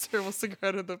smoking the herbal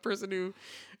cigarette or the person who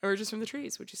emerges from the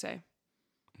trees, would you say?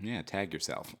 Yeah, tag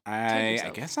yourself. Tag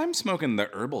yourself. I guess I'm smoking the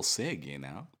herbal cig,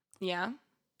 Yeah?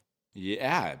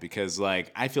 Yeah, because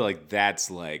like I feel like that's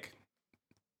like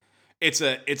is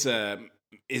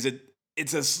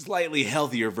it's a slightly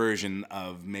healthier version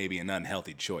of maybe an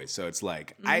unhealthy choice. So it's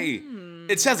like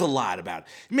it says a lot about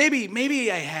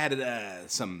maybe I had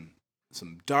some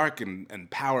dark and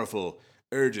powerful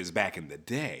urges back in the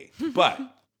day, but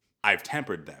I've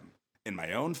tempered them in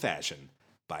my own fashion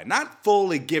by not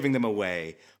fully giving them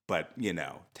away, but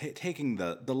taking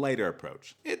the lighter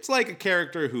approach. It's like a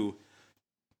character who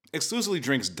exclusively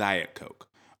drinks Diet Coke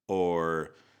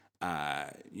or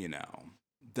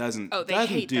doesn't. Oh, they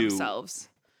doesn't hate do, themselves.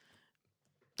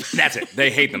 That's it. They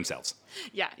hate themselves.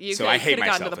 Yeah, you So I hate could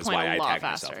have gotten to myself. the Is point why a I lot tag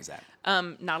faster. myself as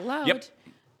that. Not allowed. Yep.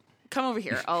 Come over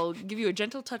here. I'll give you a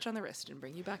gentle touch on the wrist and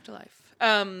bring you back to life.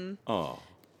 Oh.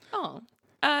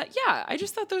 Yeah, I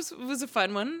just thought this was a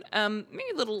fun one.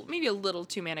 Maybe a little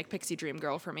too manic pixie dream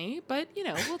girl for me, but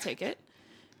we'll take it.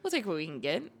 We'll take what we can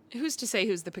get. Who's to say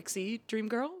who's the pixie dream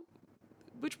girl?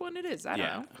 Which one it is? I don't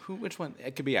know. Which one?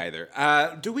 It could be either.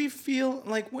 Do we feel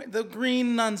like the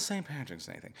green on St. Patrick's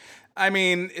Day thing? I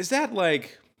mean, is that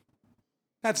like?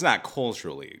 That's not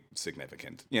culturally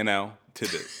significant,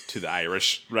 to the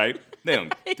Irish, right? They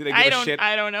don't. Do they give a shit?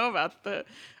 I don't know about the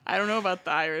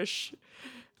Irish.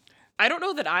 I don't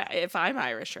know if I'm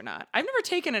Irish or not. I've never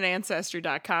taken an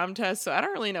Ancestry.com test, so I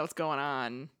don't really know what's going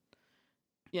on.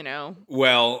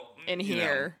 Well, in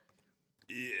here.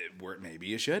 Maybe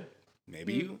you should.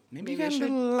 Maybe you maybe got I a should.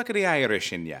 little look of the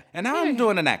Irish in you. And now I'm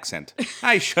doing an accent.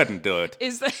 I shouldn't do it.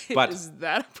 Is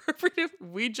that appropriate?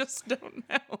 We just don't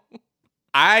know.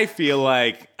 I feel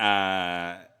like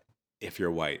if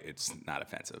you're white, it's not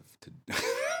offensive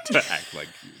to act like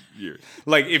you're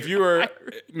like if you were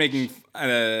making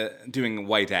doing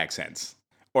white accents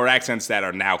or accents that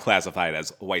are now classified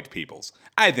as white people's.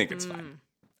 I think it's fine.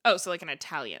 Oh, so like an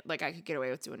Italian. Like I could get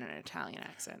away with doing an Italian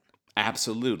accent.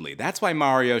 Absolutely. That's why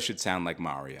Mario should sound like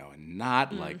Mario and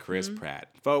not like Chris Pratt.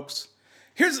 Folks,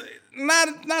 here's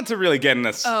not to really get in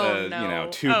this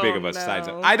too big of a side.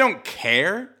 I don't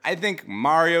care. I think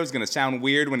Mario's going to sound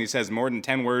weird when he says more than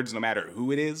 10 words no matter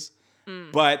who it is.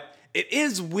 But it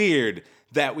is weird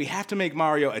that we have to make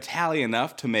Mario Italian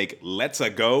enough to make Let's-a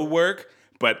Go work,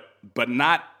 but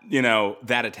not,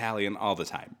 that Italian all the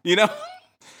time.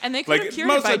 And they could have Like cured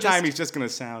most it by of the time he's just going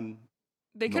to sound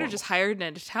They could have normal. just hired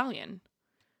an Italian.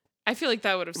 I feel like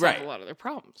that would have solved Right. a lot of their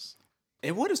problems.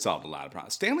 It would have solved a lot of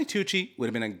problems. Stanley Tucci would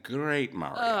have been a great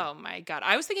Mario. Oh my god.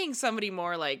 I was thinking somebody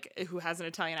more like who has an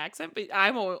Italian accent, but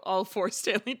I'm all for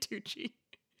Stanley Tucci.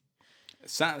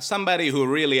 Somebody who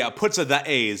really puts the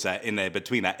A's in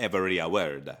between every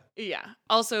word. Yeah.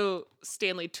 Also,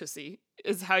 Stanley Tussie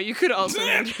is how you could also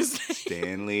just say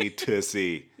Stanley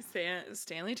Tucci.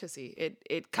 Stanley Tussie.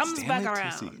 It comes Stanley back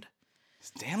Tussie. around.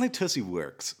 Stanley Tucci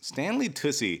works. Stanley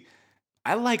Tucci.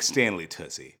 I like Stanley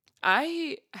Tucci.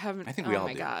 I haven't. I think we all Oh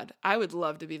my do. god, I would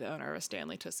love to be the owner of a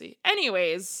Stanley Tussie.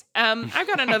 Anyways, I've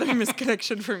got another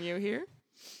misconnection from you here.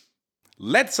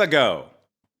 Let's-a Go.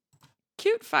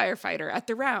 Cute firefighter at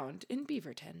the Round in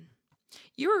Beaverton.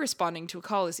 You were responding to a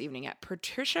call this evening at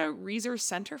Patricia Reiser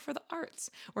Center for the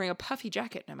Arts, wearing a puffy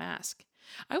jacket and a mask.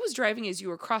 I was driving as you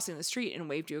were crossing the street and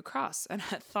waved you across, and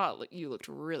I thought you looked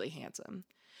really handsome.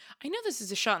 I know this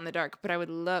is a shot in the dark, but I would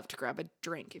love to grab a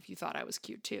drink if you thought I was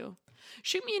cute too.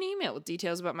 Shoot me an email with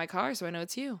details about my car so I know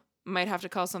it's you. Might have to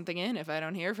call something in if I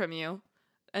don't hear from you.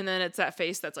 And then it's that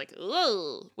face that's like,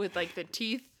 ugh, with like the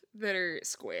teeth that are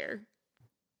square.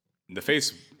 The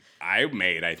face I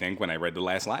made, I think, when I read the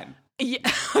last line.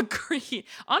 Yeah, agreed.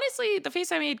 Honestly, the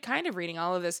face I made kind of reading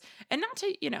all of this, and not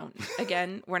to,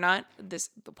 again,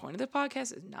 the point of the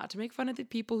podcast is not to make fun of the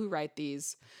people who write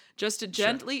these, just to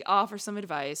gently offer some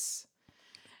advice.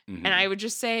 Mm-hmm. And I would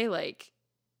just say,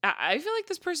 I feel like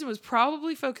this person was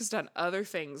probably focused on other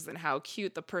things than how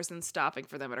cute the person stopping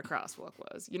for them at a crosswalk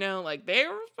was. They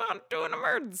were responding to an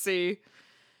emergency,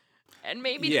 and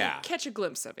maybe didn't catch a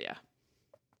glimpse of you.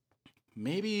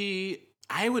 Maybe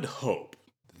I would hope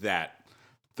that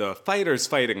the fighters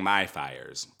fighting my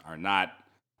fires are not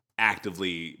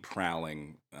actively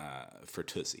prowling for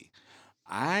Tussie.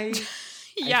 I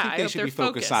think they hope should they're be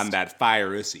focused on that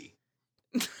fire-ussy.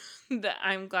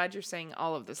 I'm glad you're saying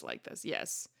all of this like this.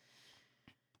 Yes.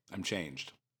 I'm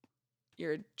changed.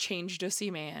 You're a changed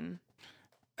ussy man.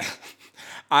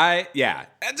 And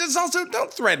just also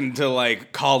don't threaten to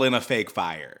call in a fake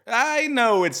fire. I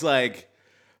know it's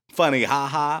funny,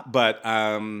 haha, but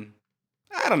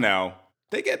I don't know.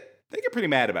 They get pretty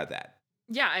mad about that.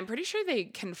 Yeah, I'm pretty sure they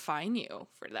can fine you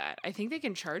for that. I think they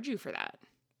can charge you for that.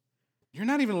 You're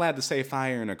not even allowed to say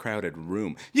fire in a crowded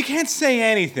room. You can't say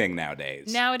anything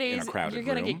nowadays. Nowadays, in a crowded you're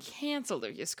gonna room. get canceled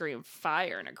if you scream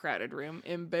fire in a crowded room.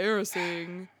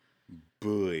 Embarrassing.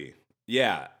 Boy.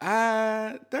 Yeah.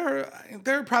 There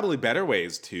are probably better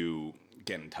ways to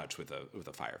get in touch with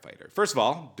a firefighter? First of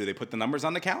all, do they put the numbers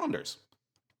on the calendars?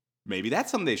 Maybe that's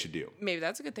something they should do. Maybe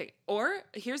that's a good thing. Or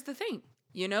here's the thing.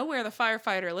 You know where the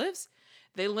firefighter lives?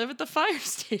 They live at the fire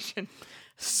station.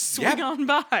 Swing on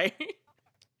by.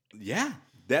 Yeah.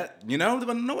 That,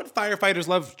 know what firefighters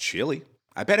love? Chili.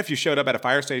 I bet if you showed up at a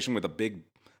fire station with a big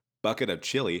bucket of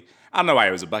chili, I don't know why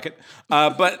it was a bucket,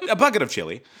 but a bucket of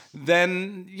chili,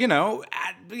 then,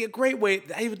 a great way,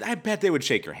 I bet they would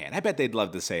shake your hand. I bet they'd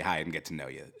love to say hi and get to know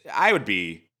you. I would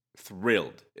be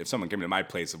thrilled if someone came to my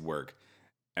place of work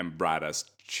and brought us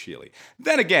chili.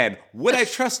 Then again, would I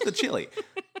trust the chili?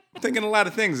 I'm thinking a lot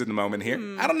of things in the moment here.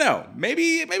 I don't know.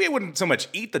 Maybe I wouldn't so much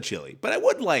eat the chili, but I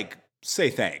would say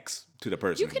thanks to the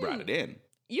person who brought it in.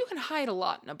 You can hide a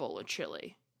lot in a bowl of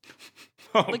chili.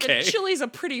 Okay. Like a chili's a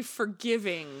pretty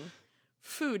forgiving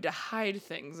food to hide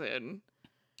things in.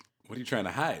 What are you trying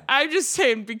to hide? I'm just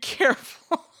saying, be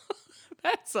careful.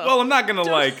 That's all. Well, I'm not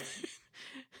gonna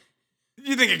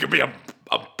You think it could be a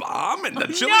bomb in the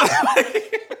chili?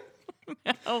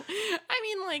 No. I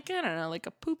mean, I don't know, like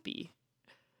a poopy.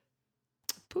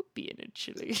 Poopy in a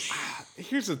chili.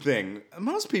 Here's the thing.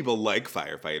 Most people like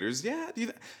firefighters. Yeah.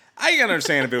 I can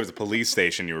understand if it was a police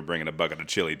station you were bringing a bucket of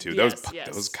chili to. Yes.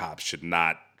 Those cops should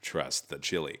not trust the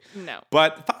chili. No.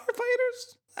 But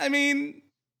firefighters, I mean...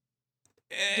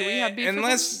 Do we have beef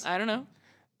unless, with them? I don't know.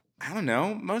 I don't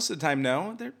know. Most of the time,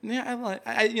 no. You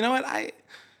know what? I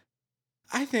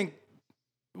think...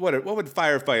 What would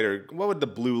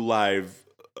the Blue Live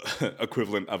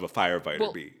equivalent of a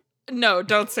firefighter be? No,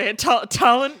 don't say it. Tell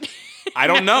I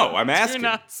don't know. I'm asking. Do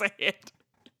not say it.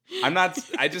 I'm not.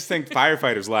 I just think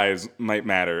firefighters' lives might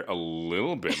matter a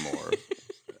little bit more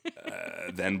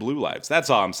than blue lives. That's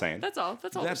all I'm saying. That's all.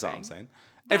 That's all I'm saying.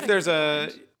 If there's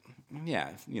there's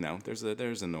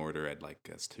an order I'd like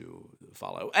us to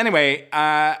follow. Anyway,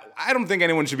 I don't think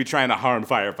anyone should be trying to harm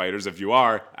firefighters. If you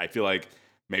are, I feel like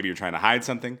maybe you're trying to hide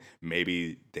something.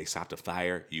 Maybe they stopped a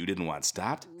fire you didn't want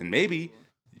stopped, and maybe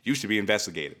you should be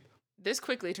investigated. This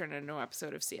quickly turned into an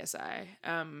episode of CSI.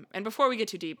 And before we get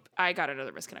too deep, I got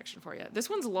another misconnection for you. This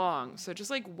one's long, so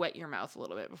just wet your mouth a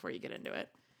little bit before you get into it.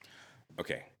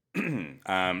 Okay.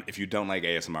 If you don't like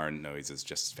ASMR noises,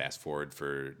 just fast forward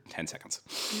for 10 seconds.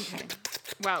 Okay.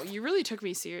 Wow, you really took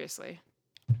me seriously.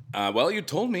 Well, you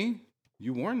told me.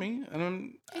 You warned me.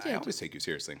 And I I always take you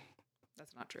seriously.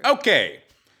 That's not true. Okay.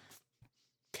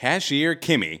 Cashier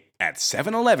Kimmy at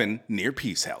 7-Eleven near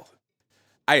Peace Health.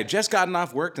 I had just gotten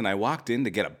off work and I walked in to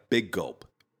get a big gulp.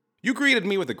 You greeted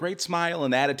me with a great smile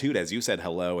and attitude as you said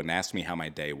hello and asked me how my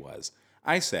day was.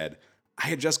 I said, I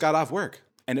had just got off work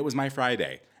and it was my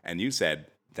Friday. And you said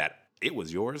that it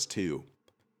was yours too.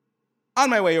 On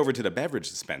my way over to the beverage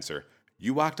dispenser,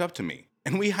 you walked up to me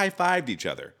and we high-fived each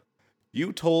other.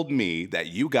 You told me that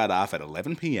you got off at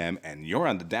 11 p.m. and you're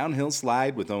on the downhill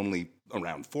slide with only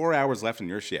around 4 hours left in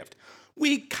your shift.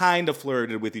 We kind of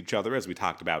flirted with each other as we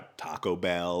talked about Taco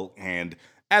Bell, and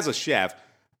as a chef,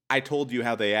 I told you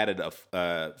how they added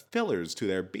fillers to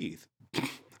their beef.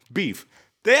 They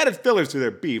added fillers to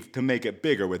their beef to make it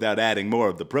bigger without adding more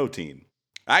of the protein.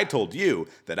 I told you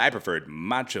that I preferred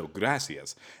macho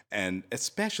gracias, and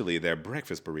especially their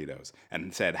breakfast burritos,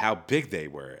 and said how big they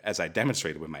were as I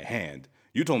demonstrated with my hand.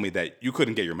 You told me that you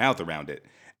couldn't get your mouth around it,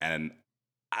 and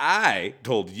I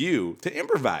told you to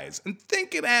improvise and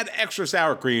think it had extra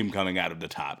sour cream coming out of the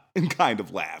top, and kind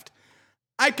of laughed.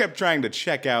 I kept trying to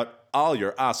check out all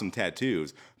your awesome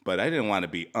tattoos, but I didn't want to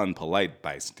be unpolite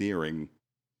by steering.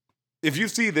 If you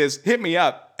see this, hit me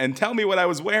up and tell me what I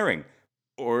was wearing,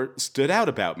 or stood out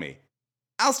about me.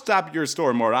 I'll stop at your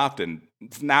store more often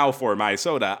now for my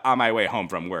soda on my way home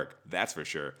from work, that's for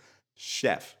sure.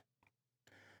 Chef.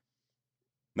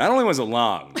 Not only was it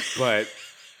long, but...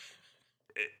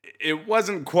 It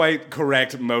wasn't quite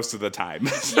correct most of the time.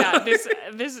 Yeah,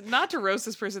 this not to roast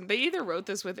this person. They either wrote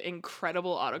this with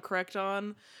incredible autocorrect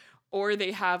on, or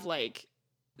they have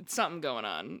something going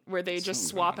on where they just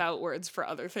swap out words for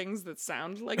other things that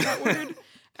sound like that word.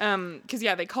 Because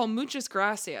they call muchas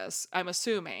gracias, I'm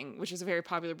assuming, which is a very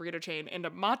popular burrito chain, and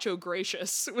a macho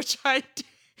gracious, which I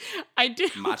do.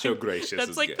 Macho gracious.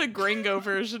 That's is good. The gringo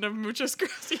version of muchas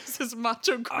gracias is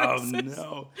macho gracious. Oh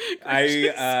no,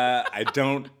 I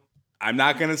don't. I'm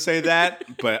not gonna say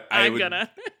that, but I'm gonna.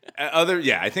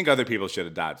 I think other people should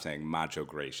adopt saying macho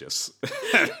gracious.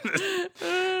 So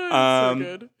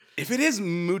good. If it is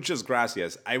muchas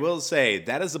gracias, I will say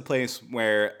that is a place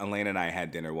where Elena and I had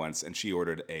dinner once, and she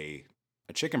ordered a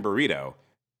chicken burrito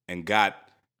and got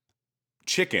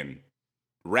chicken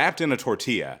wrapped in a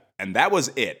tortilla, and that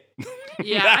was it.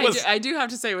 Yeah, That I do have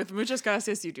to say, with Muchas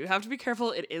Gracias, you do have to be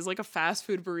careful. It is like a fast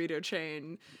food burrito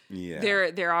chain. Yeah.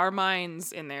 There are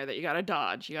mines in there that you gotta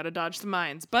dodge. You gotta dodge the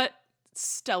mines. But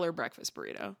stellar breakfast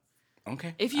burrito.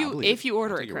 Okay. If you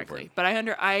order it correctly. But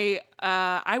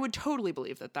I would totally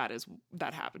believe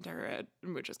that happened to her at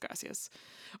Muchas Gracias.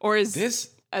 Or as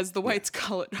the whites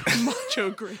call it, macho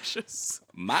gracious.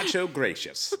 Macho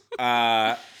gracious.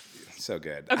 So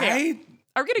good. Okay.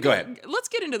 Are we gonna Go ahead. Let's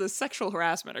get into the sexual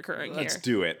harassment occurring here. Let's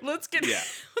do it. Let's get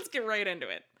right into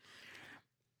it.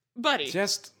 Buddy.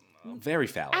 Just very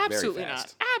foul. Absolutely very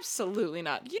fast. not. Absolutely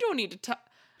not. You don't need to talk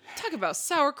about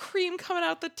sour cream coming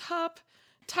out the top.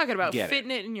 Talking about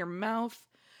fitting it in your mouth.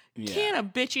 Yeah. Can't a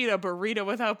bitch eat a burrito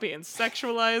without being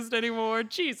sexualized anymore?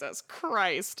 Jesus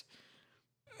Christ.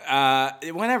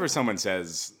 Whenever someone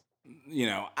says,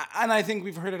 and I think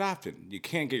we've heard it often, you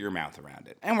can't get your mouth around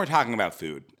it. And we're talking about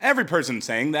food. Every person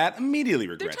saying that immediately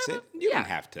regrets it. You don't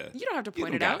have to. You don't have to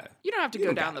point it out. You don't have to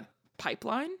go down the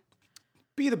pipeline.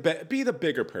 Be the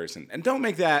bigger person, and don't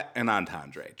make that an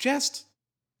entendre. Just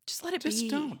let it be.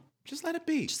 Don't. Just let it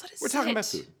be. Just let it We're sit. talking about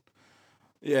food.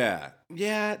 Yeah.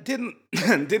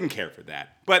 Didn't care for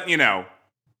that, but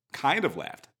kind of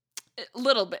laughed. A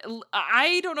little bit.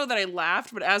 I don't know that I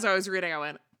laughed, but as I was reading, I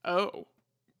went, "Oh,"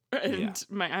 and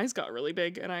my eyes got really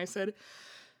big, and I said,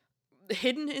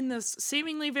 "Hidden in this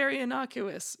seemingly very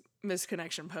innocuous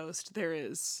misconnection post, there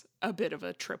is a bit of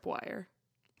a tripwire."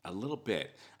 A little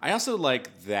bit. I also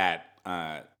like that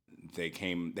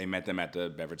they met them at the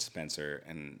beverage dispenser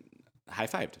and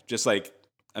high-fived, just like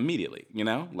immediately,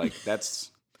 like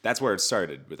that's where it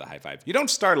started, with a high five. You don't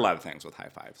start a lot of things with high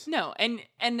fives. No, and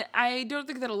I don't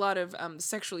think that a lot of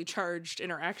sexually charged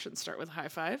interactions start with a high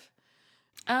five.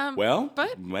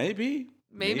 But maybe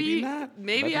not.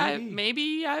 Maybe I'm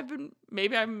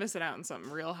missing out on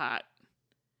something real hot.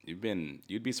 You'd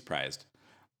be surprised.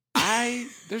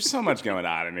 There's so much going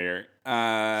on in here.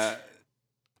 I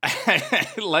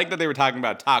like that they were talking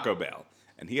about Taco Bell,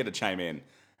 and he had to chime in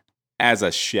as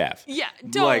a chef. Yeah,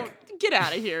 get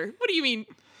out of here. What do you mean?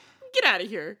 Get out of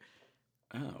here.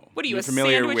 Oh, what are you? You're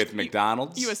familiar with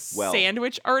McDonald's? You a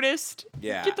sandwich artist?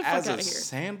 Yeah, get the fuck as out a of here.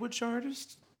 Sandwich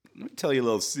artist. Let me tell you a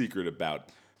little secret about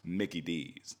Mickey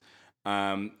D's.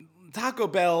 Taco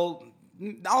Bell,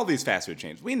 all these fast food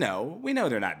chains. We know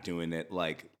they're not doing it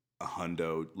like a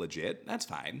hundo legit. That's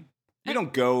fine. We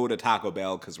don't go to Taco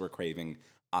Bell because we're craving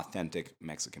authentic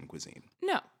Mexican cuisine.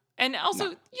 No. And also,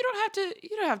 you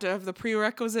don't have to have the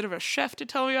prerequisite of a chef to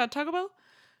tell me about Taco Bell.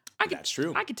 That's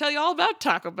true. I can tell you all about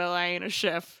Taco Bell. I ain't a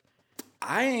chef.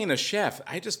 I ain't a chef.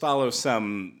 I just follow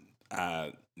some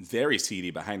very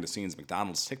seedy behind the scenes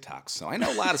McDonald's TikToks, so I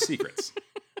know a lot of secrets.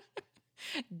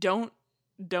 Don't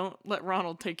let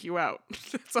Ronald take you out.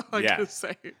 That's all I can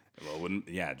say. Well,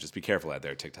 just be careful out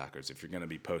there, TikTokers. If you're gonna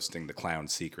be posting the clown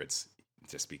secrets,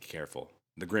 just be careful.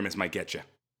 The grimace might get you.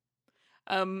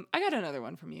 I got another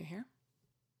one from you here.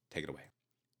 Take it away.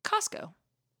 Costco.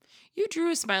 You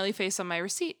drew a smiley face on my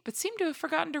receipt, but seem to have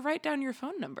forgotten to write down your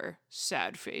phone number.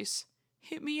 Sad face.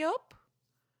 Hit me up?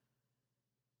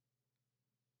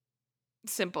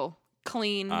 Simple.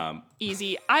 Clean.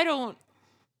 Easy. I don't.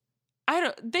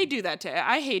 They do that to.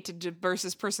 I hate to burst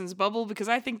this person's bubble because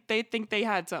I think they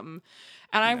had something,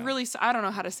 and I don't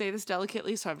know how to say this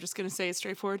delicately, so I'm just gonna say it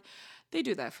straightforward. They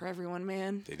do that for everyone,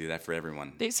 man. They do that for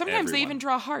everyone. Sometimes they even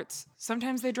draw hearts.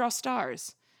 Sometimes they draw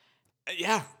stars.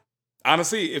 Yeah.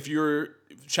 Honestly, if you're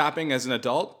shopping as an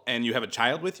adult and you have a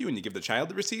child with you and you give the child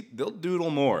the receipt, they'll doodle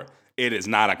more. It is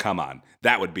not a come on.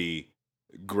 That would be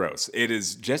gross. It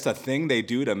is just a thing they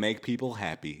do to make people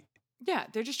happy. Yeah,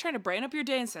 they're just trying to brighten up your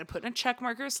day. Instead of putting a check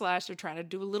mark or a slash, they're trying to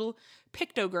do a little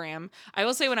pictogram. I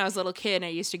will say, when I was a little kid and I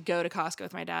used to go to Costco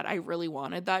with my dad, I really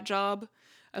wanted that job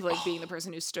of being the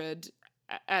person who stood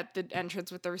at the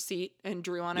entrance with the receipt and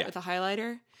drew on it with a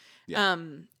highlighter. Yeah.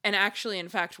 And actually, in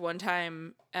fact, one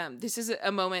time, this is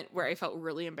a moment where I felt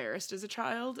really embarrassed as a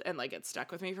child, and it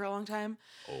stuck with me for a long time.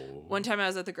 Oh. One time I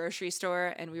was at the grocery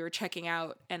store and we were checking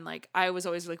out, and I was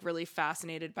always really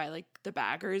fascinated by the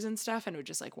baggers and stuff, and would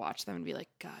just watch them and be like,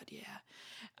 God, yeah.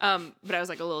 But I was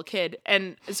a little kid,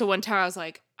 and so one time I was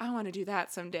like, I want to do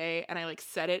that someday, and I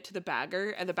said it to the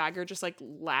bagger, and the bagger just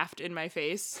laughed in my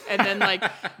face, and then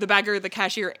the bagger, the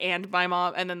cashier, and my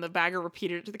mom, and then the bagger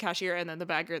repeated it to the cashier, and then the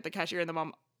bagger, the cashier, and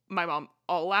my mom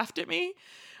all laughed at me.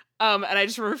 And I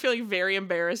just remember feeling very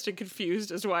embarrassed and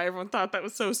confused as to why everyone thought that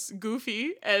was so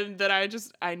goofy, and then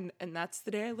and that's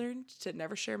the day I learned to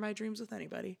never share my dreams with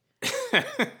anybody.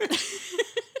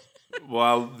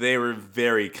 Well, they were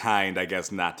very kind, I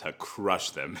guess, not to crush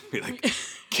them. Be like,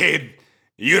 kid,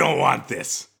 you don't want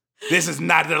this. This is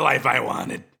not the life I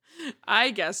wanted. I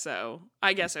guess so.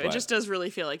 It But- just does really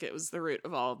feel like it was the root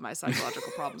of all of my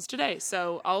psychological problems today.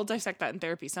 So I'll dissect that in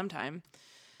therapy sometime.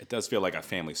 It does feel like a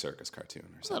Family Circus cartoon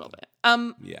or A something. little bit.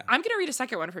 Yeah. I'm gonna read a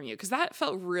second one from you because that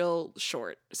felt real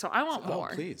short. So I want Oh, more.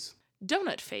 please.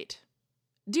 Donut fate.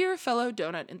 Dear fellow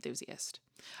donut enthusiast,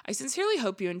 I sincerely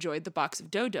hope you enjoyed the box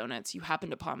of dough donuts you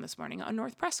happened upon this morning on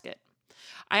North Prescott.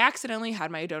 I accidentally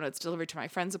had my donuts delivered to my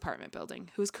friend's apartment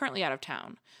building, who is currently out of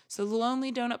town, so the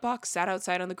lonely donut box sat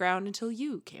outside on the ground until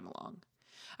you came along.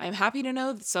 I am happy to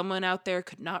know that someone out there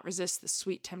could not resist the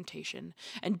sweet temptation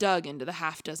and dug into the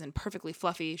half-dozen perfectly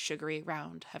fluffy, sugary,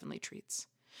 round, heavenly treats.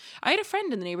 I had a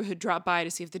friend in the neighborhood drop by to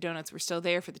see if the donuts were still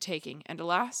there for the taking, and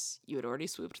alas, you had already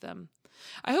swooped them.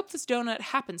 I hope this donut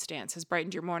happenstance has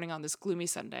brightened your morning on this gloomy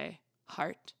Sunday.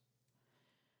 Heart.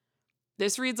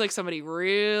 This reads like somebody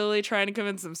really trying to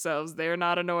convince themselves they're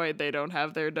not annoyed they don't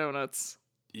have their donuts.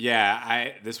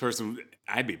 Yeah,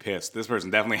 I'd be pissed. This person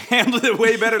definitely handled it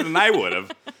way better than I would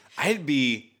have. I'd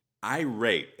be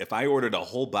irate if I ordered a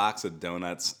whole box of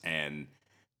donuts and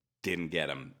didn't get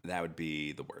them. That would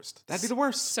be the worst. That'd be the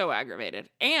worst. So aggravated.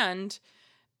 And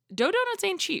dough donuts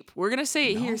ain't cheap. We're gonna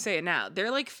say it No. here, say it now.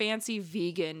 They're like fancy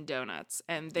vegan donuts,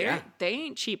 and they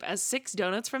ain't cheap. As 6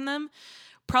 donuts from them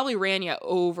probably ran you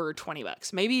over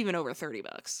 $20, maybe even over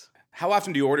 $30. How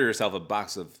often do you order yourself a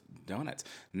box of donuts?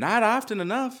 Not often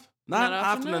enough. Not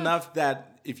often enough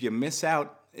that if you miss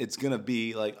out, it's going to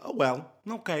be like, oh, well,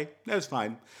 okay, that's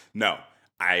fine. No,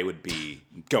 I would be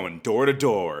going door to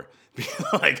door. Be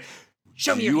like,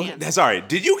 Show me your hands. Sorry,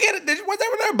 did you get it? Was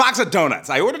there a box of donuts?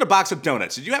 I ordered a box of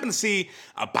donuts. Did you happen to see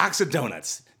a box of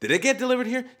donuts? Did it get delivered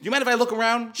here? Do you mind if I look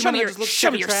around? Show me your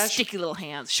trash? sticky little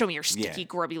hands. Show me your sticky, Yeah.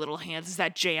 grubby little hands. Is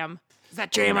that jam? Is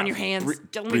that jam on your hands?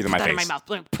 Let me breathe in put my that in my face. mouth.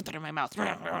 Let me put that in my mouth.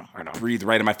 Breathe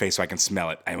right in my face so I can smell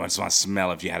it. I just want to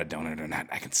smell if you had a donut or not.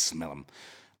 I can smell them.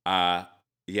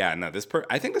 Yeah, no,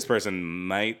 I think this person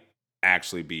might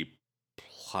actually be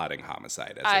plotting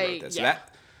homicide as they wrote this. Yeah.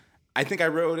 I think I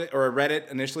wrote it or read it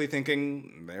initially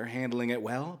thinking they're handling it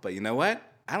well, but you know what?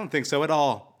 I don't think so at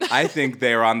all. I think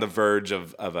they're on the verge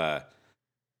of a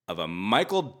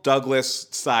Michael Douglas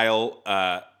style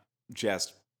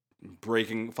just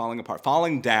falling apart,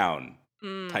 falling down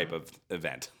type of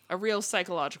event. A real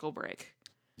psychological break.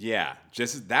 Yeah,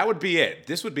 just that would be it.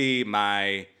 This would be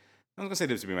my. I was gonna say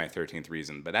this would be my 13th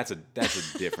reason, but that's a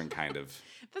different kind of.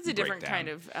 That's a different breakdown. kind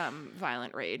of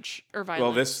violent rage or violence.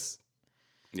 Well,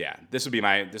 this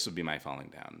would be my falling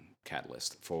down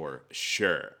catalyst for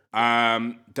sure.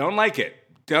 Don't like it.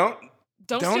 Don't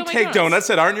steal my take donuts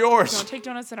that aren't yours. Don't take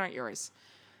donuts that aren't yours.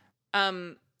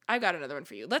 I've got another one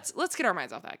for you. Let's get our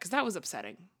minds off that because that was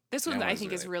upsetting. This one That I was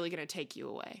think is really- really going to take you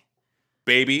away.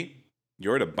 Baby,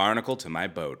 you're the barnacle to my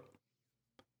boat.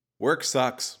 Work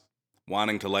sucks.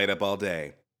 Wanting to light up all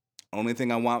day. Only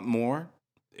thing I want more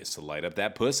is to light up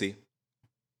that pussy.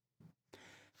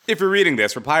 If you're reading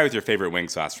this, reply with your favorite wing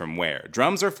sauce from where.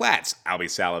 Drums or flats? I'll be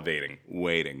salivating,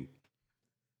 waiting.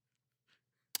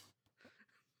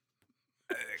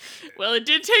 Well, it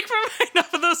did take from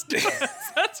enough of those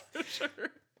donuts, that's for sure.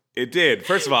 It did.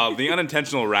 First of all, the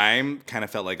unintentional rhyme kind of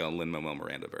felt like a Lin-Manuel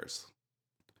Miranda verse.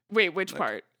 Wait, which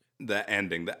part? The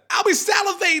ending, I'll be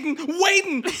salivating,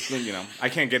 waiting. You know, I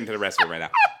can't get into the rest of it right now.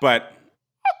 But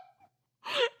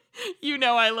You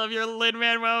know I love your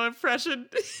Lin-Manuel impression.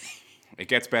 it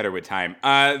gets better with time.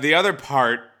 The other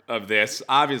part of this,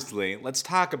 obviously, let's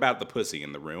talk about the pussy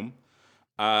in the room.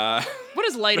 What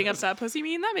does lighting up that pussy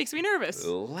mean? That makes me nervous.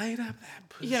 Light up that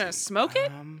pussy. You gonna smoke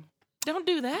it? Don't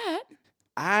do that.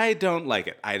 I don't like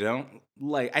it. I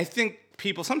think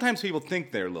sometimes people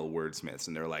think they're little wordsmiths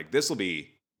and they're like, this will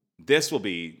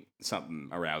be something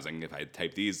arousing if I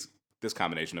type this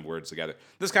combination of words together.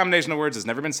 This combination of words has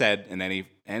never been said in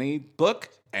any book,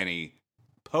 any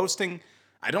posting.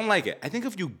 I don't like it. I think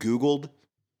if you Googled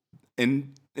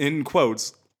in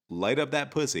quotes, light up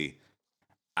that pussy,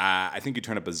 I think you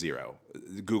turn up a 0.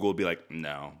 Google would be like,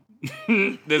 no,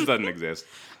 this doesn't exist.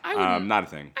 Not a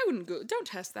thing. I wouldn't go. Don't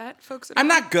test that, folks. I'm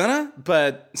not gonna,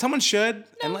 but someone should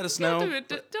and let us know. Don't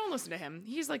do it. Don't listen to him.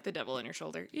 He's like the devil on your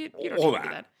shoulder. You don't Hold need to do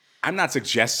on. that. I'm not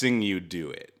suggesting you do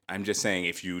it. I'm just saying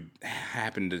if you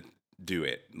happen to do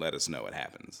it, let us know what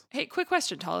happens. Hey, quick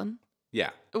question, Talon.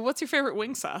 Yeah. What's your favorite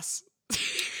wing sauce?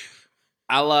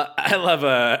 I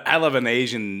love an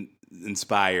Asian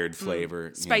inspired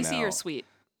flavor. Spicy you know. or sweet?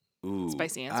 Ooh.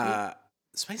 Spicy and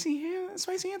sweet.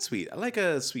 Spicy and sweet. I like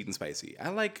a sweet and spicy.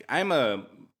 I'm a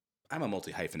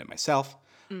multi-hyphenate myself.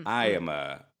 I am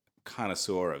a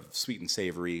connoisseur of sweet and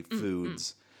savory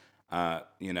foods.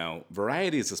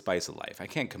 variety is the spice of life. I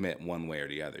can't commit one way or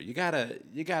the other. You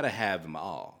gotta have them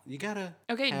all. You gotta.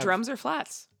 Okay, drums or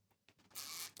flats?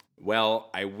 Well,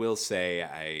 I will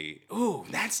say ooh,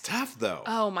 that's tough though.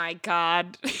 Oh my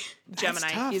God. Gemini.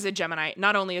 tough. He's a Gemini.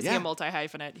 Not only is he Yeah. a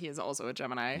multi-hyphenate, he is also a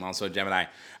Gemini. I'm also a Gemini.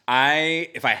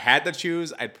 If I had to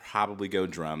choose, I'd probably go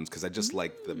drums because I just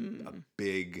like a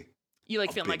big. You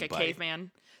like feeling like big a bite.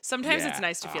 caveman? Sometimes it's Yeah.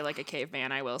 nice to feel like a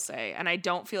caveman, I will say. And I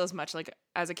don't feel as much like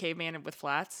as a caveman with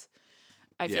flats.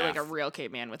 I feel Yeah. like a real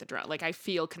caveman with a drum. Like I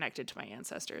feel connected to my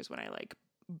ancestors when I like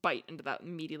bite into that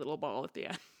meaty little ball at the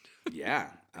end. Yeah,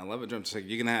 I love a drumstick.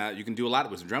 You can do a lot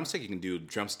with a drumstick. You can do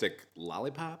drumstick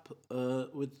lollipop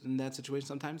in that situation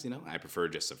sometimes. I prefer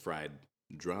just a fried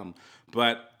drum,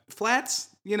 but flats,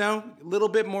 a little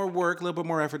bit more work, a little bit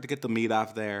more effort to get the meat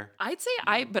off there. I'd say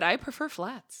I prefer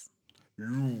flats.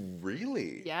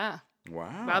 Really? Yeah.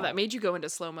 Wow. Wow, that made you go into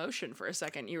slow motion for a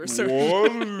second. You were so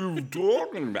What are you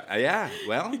talking about? Yeah,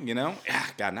 well,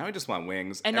 God, now I just want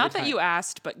wings. And Every not that time. you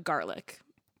asked, but garlic.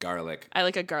 Garlic. I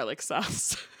like a garlic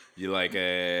sauce. You like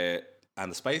it on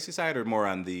the spicy side or more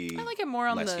on the? I like it more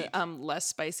on less the heat? less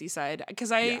spicy side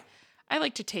because Yeah. I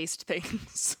like to taste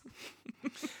things.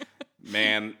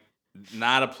 Man,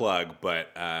 not a plug,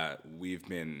 but we've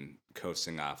been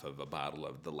coasting off of a bottle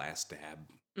of the Last Dab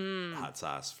hot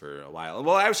sauce for a while.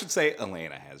 Well, I should say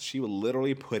Elena has. She will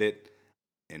literally put it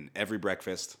in every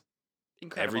breakfast,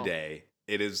 Incredible. every day.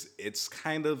 It's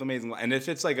kind of amazing. And if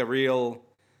it's like a real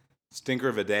stinker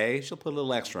of a day, she'll put a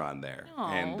little extra on there.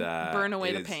 Aw, And burn away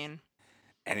it the is- pain.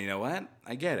 And you know what?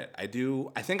 I get it. I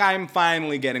do. I think I'm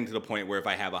finally getting to the point where if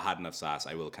I have a hot enough sauce,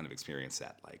 I will kind of experience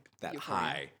that, like that Euphoria.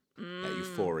 high, that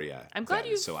euphoria. I'm glad that is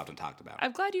you've- so often talked about.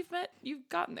 I'm glad you've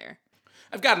gotten there.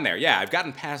 I've gotten there. Yeah, I've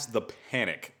gotten past the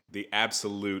panic, the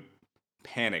absolute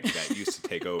panic that used to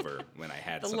take over when I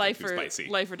had The something too spicy.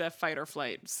 life or death, fight or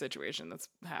flight situation that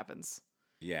happens.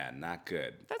 Yeah, not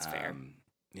good. That's fair.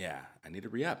 Yeah, I need to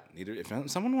re-up. If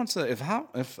someone wants to,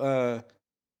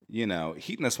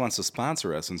 Heatonist wants to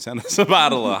sponsor us and send us a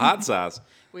bottle of hot sauce,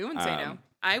 We wouldn't say no.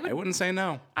 I I wouldn't say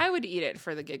no. would eat it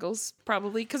for the giggles,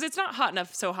 probably, because it's not hot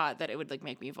enough, so hot that it would like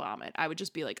make me vomit. I would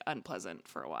just be like unpleasant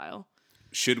for a while.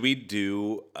 Should we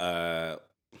do a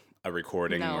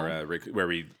recording No. or where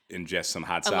we ingest some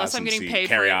hot sauce Unless I'm and getting see paid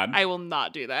carry for it, on? I will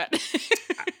not do that.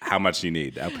 How much do you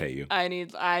need? I'll pay you. I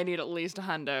need at least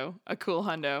a cool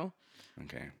hundo.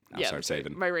 Okay, I'll start that's right.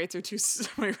 saving. My rates are too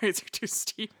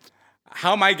steep.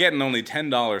 How am I getting only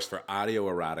 $10 for audio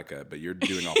erotica, but you're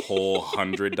doing a whole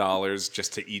 $100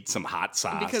 just to eat some hot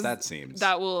sauce? Because That seems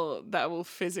that will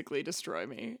physically destroy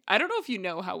me. I don't know if you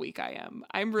know how weak I am.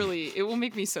 It will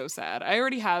make me so sad. I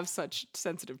already have such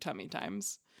sensitive tummy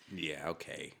times. Yeah.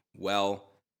 Okay. Well,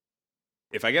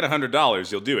 if I get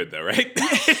 $100, you'll do it though, right?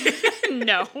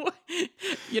 No.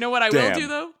 You know what I Damn. will do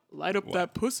though? Light up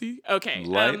that pussy. Okay.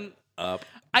 Light up.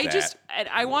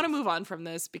 I want to move on from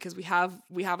this because we have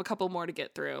a couple more to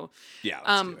get through. Yeah.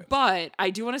 Let's do it. But I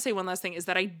do want to say one last thing is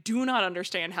that I do not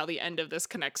understand how the end of this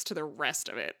connects to the rest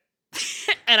of it.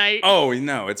 And Oh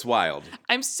no, it's wild.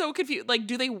 I'm so confused. Like,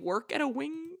 do they work at a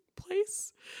wing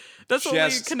place? That's the only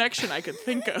Just- connection I could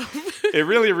think of. It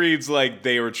really reads like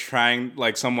they were trying,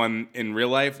 like someone in real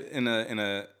life in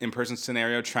a in-person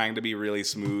scenario, trying to be really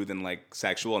smooth and like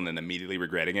sexual, and then immediately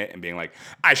regretting it and being like,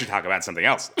 I should talk about something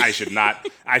else. I should not.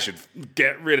 I should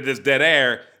get rid of this dead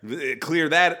air. Clear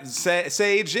that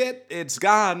sage. It's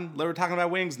gone. We're talking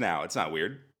about wings now. It's not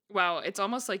weird. Wow, it's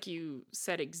almost like you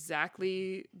said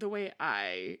exactly the way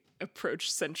I approach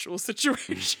sensual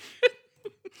situations.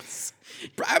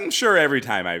 I'm sure every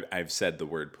time I've said the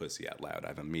word pussy out loud,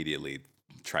 I've immediately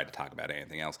tried to talk about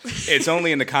anything else. It's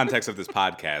only in the context of this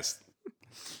podcast.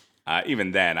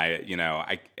 Even then,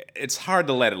 it's hard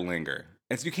to let it linger.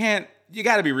 You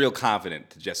got to be real confident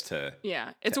to.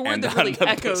 Yeah, it's a to word end that really on the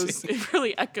echoes. pussy. It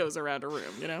really echoes around a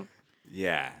room, you know.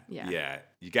 Yeah. Yeah.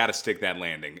 You got to stick that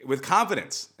landing with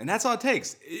confidence, and that's all it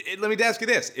takes. Let me ask you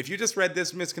this: if you just read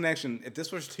this misconnection, if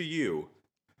this was to you,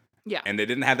 Yeah. and they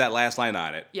didn't have that last line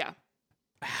on it, Yeah.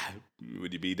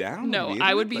 would you be down? No, Would you I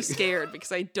into would it? be Like- scared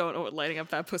because I don't know what lighting up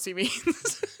that pussy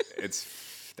means.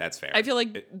 That's fair. I feel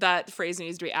like that phrase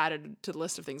needs to be added to the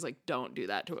list of things like don't do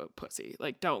that to a pussy.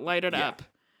 Like don't light it Yeah. up.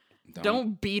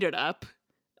 Don't beat it up.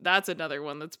 That's another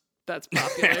one that's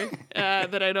popular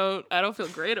that I don't feel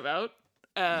great about.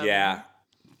 Yeah.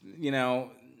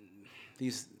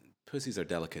 These pussies are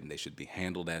delicate and they should be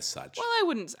handled as such. Well,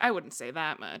 I wouldn't say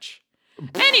that much.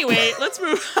 Anyway, let's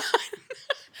move on.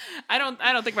 I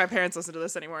don't think my parents listen to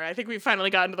this anymore. I think we've finally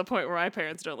gotten to the point where my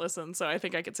parents don't listen, so I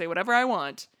think I could say whatever I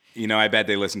want. I bet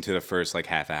they listen to the first like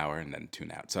half hour and then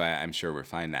tune out. So I'm sure we're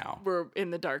fine now. We're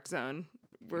in the dark zone.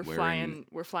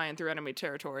 we're flying through enemy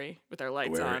territory with our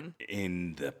lights We're on.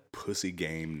 in the pussy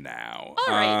game now.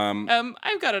 All right.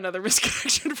 I've got another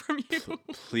misconnection from you.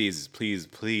 Please, please,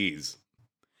 please.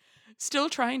 Still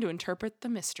trying to interpret the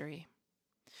mystery.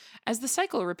 As the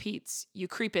cycle repeats, you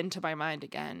creep into my mind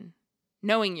again,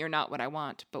 knowing you're not what I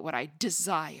want, but what I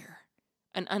desire.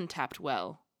 An untapped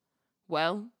well.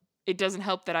 Well, it doesn't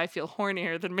help that I feel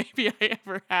hornier than maybe I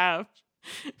ever have.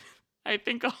 I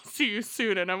think I'll see you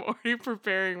soon, and I'm already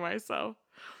preparing myself.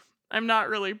 I'm not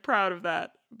really proud of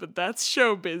that, but that's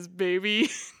showbiz, baby.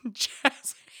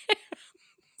 Jazz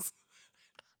hands.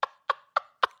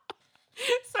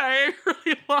 Sorry, I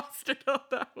really lost it on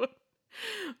that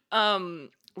one.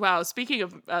 Wow, speaking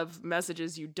of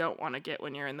messages you don't want to get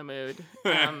when you're in the mood.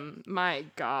 My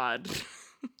God.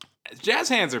 Jazz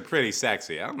hands are pretty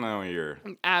sexy. I don't know you're...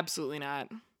 Absolutely not.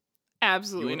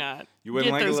 Absolutely not. You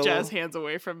wouldn't Get like those a little... jazz hands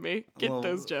away from me. Get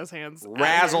those jazz hands.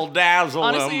 Razzle dazzle.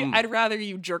 Honestly, I'd rather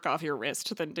you jerk off your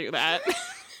wrist than do that.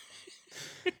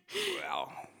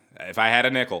 Well, if I had a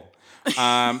nickel.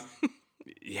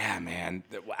 Yeah, man.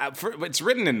 It's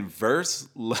written in verse.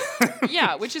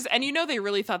 Yeah, which is, and you know they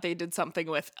really thought they did something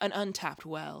with an untapped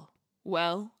well.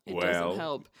 Well, it doesn't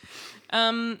help.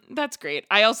 That's great.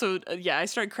 I also, I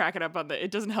started cracking up on the,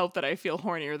 it doesn't help that I feel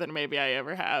hornier than maybe I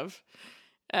ever have.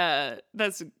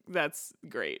 That's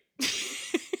great.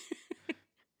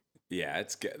 Yeah,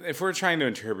 it's good. If we're trying to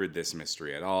interpret this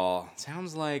mystery at all, it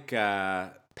sounds like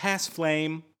past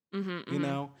flame, you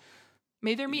know.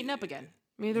 Maybe they're meeting up again.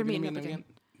 Maybe they're meeting up again.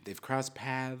 They've crossed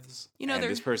paths. You know, and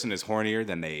this person is hornier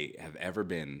than they have ever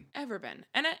been. And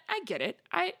I get it.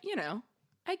 I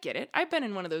get it. I've been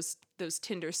in one of those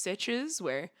Tinder sitches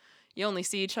where you only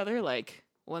see each other like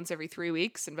once every 3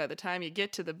 weeks, and by the time you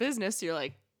get to the business, you're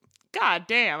like, God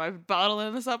damn, I've been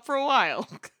bottling this up for a while.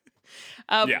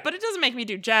 But it doesn't make me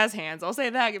do jazz hands. I'll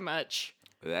say that much.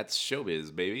 That's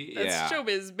showbiz, baby. That's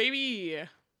showbiz, baby.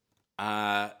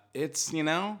 It's, you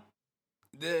know...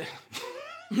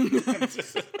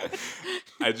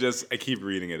 I keep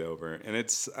reading it over, and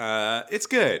it's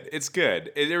good. It's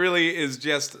good. It really is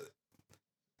just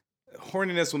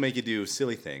horniness will make you do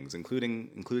silly things,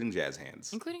 including jazz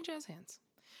hands. Including jazz hands.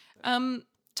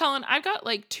 Talon, I've got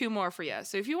like 2 more for you.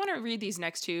 So if you want to read these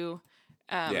next 2, you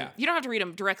don't have to read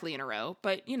them directly in a row,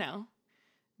 but you know,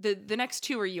 the next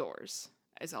 2 are yours.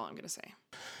 Is all I'm gonna say.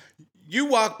 You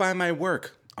walk by my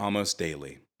work almost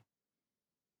daily.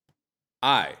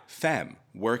 I, femme,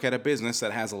 work at a business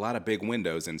that has a lot of big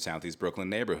windows in Southeast Brooklyn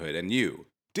neighborhood, and you,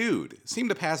 dude, seem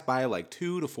to pass by like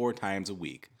 2 to 4 times a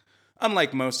week.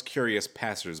 Unlike most curious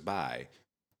passers-by,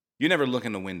 you never look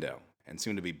in the window and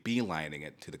seem to be beelining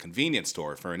it to the convenience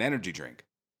store for an energy drink.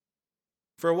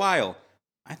 For a while,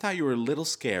 I thought you were a little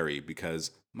scary because,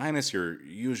 minus your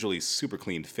usually super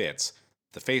clean fits,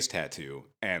 the face tattoo,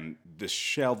 and the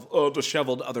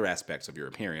disheveled other aspects of your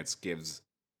appearance gives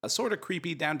a sort of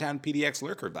creepy downtown PDX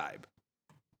lurker vibe.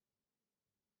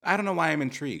 I don't know why I'm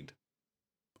intrigued.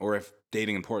 Or if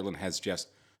dating in Portland has just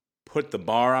put the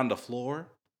bar on the floor.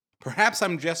 Perhaps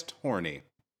I'm just horny.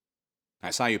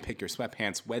 I saw you pick your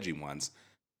sweatpants wedgie once,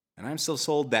 and I'm still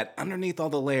sold that underneath all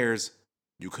the layers,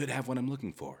 you could have what I'm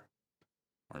looking for.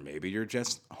 Or maybe you're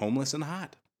just homeless and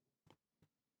hot.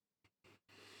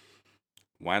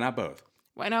 Why not both?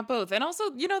 Why not both? And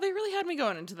also, you know, they really had me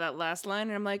going into that last line,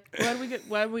 and I'm like,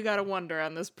 why do we gotta wonder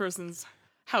on this person's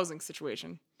housing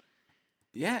situation?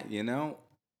 Yeah, you know,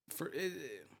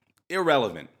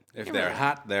 irrelevant. If they're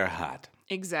hot, they're hot.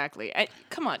 Exactly.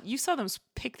 Come on, you saw them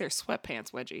pick their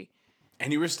sweatpants wedgie.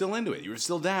 And you were still into it. You were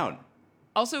still down.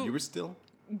 Also, you were still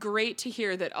great to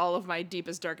hear that all of my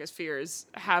deepest, darkest fears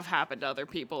have happened to other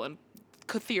people and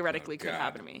could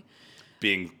happen to me.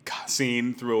 Being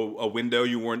seen through a window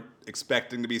you weren't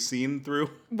expecting to be seen through.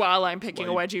 While I'm picking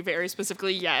a wedgie very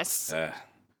specifically, yes.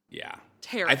 Yeah.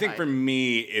 Terrified. I think for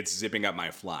me, it's zipping up my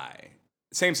fly.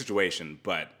 Same situation,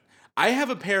 but I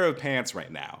have a pair of pants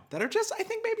right now that are just, I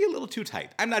think, maybe a little too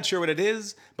tight. I'm not sure what it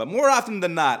is, but more often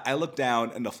than not, I look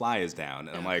down and the fly is down.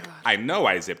 And I'm like, God. I know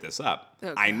I zipped this up.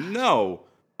 I know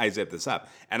I zipped this up.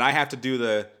 And I have to do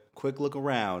the quick look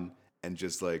around and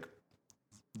just like,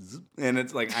 and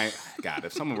it's like, God,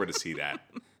 if someone were to see that,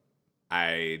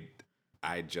 I'd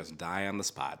just die on the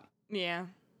spot. Yeah.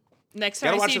 Next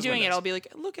time I see you doing it, I'll be like,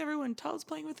 look, everyone, Todd's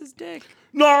playing with his dick.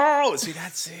 No! See,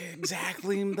 that's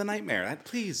exactly the nightmare.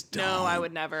 Please don't. No, I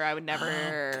would never. Oh, I would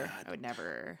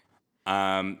never.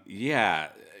 Yeah.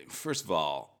 First of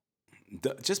all,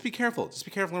 just be careful. Just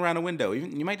be careful around a window.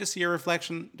 Even you might just see a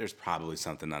reflection. There's probably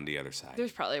something on the other side.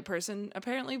 There's probably a person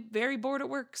apparently very bored at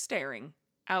work staring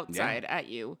outside at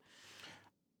you.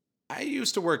 I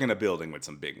used to work in a building with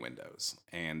some big windows,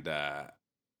 and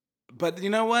But you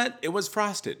know what? It was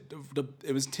frosted.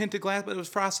 It was tinted glass, but it was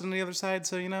frosted on the other side.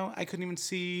 So, I couldn't even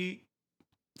see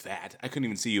that. I couldn't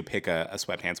even see you pick a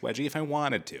sweatpants wedgie if I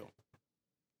wanted to.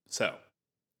 So.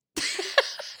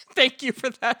 Thank you for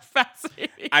that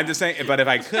fascinating. I'm just saying, but if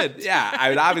I could, I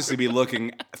would obviously be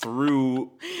looking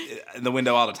through the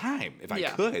window all the time. If I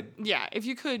could. Yeah, if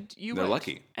you could, you would. They're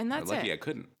lucky. And that's They're lucky it. I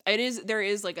couldn't. There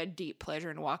is like a deep pleasure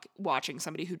in watching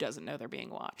somebody who doesn't know they're being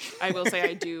watched. I will say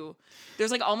I do.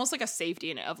 There's like almost like a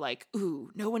safety in it of like, ooh,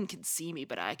 no one can see me,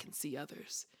 but I can see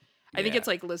others. I think it's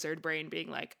like lizard brain being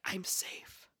like, I'm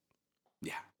safe.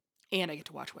 Yeah. And I get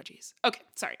to watch wedgies. Okay,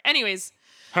 sorry. Anyways.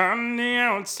 On the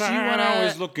outside,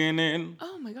 always looking in.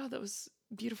 Oh my God, that was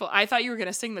beautiful. I thought you were going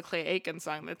to sing the Clay Aiken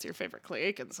song. That's your favorite Clay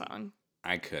Aiken song.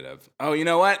 I could have. Oh, you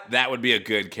know what? That would be a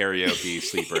good karaoke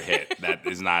sleeper hit. That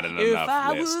is not an If enough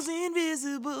I list. was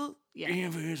invisible. Yeah.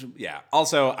 Invisible. Yeah.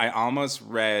 Also, I almost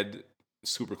read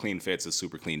Super Clean Fits as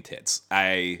Super Clean Tits.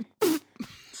 I'm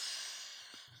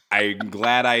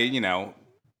glad I,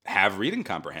 have reading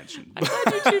comprehension. I'm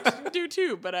glad you do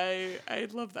too, but I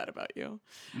love that about you.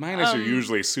 Mine are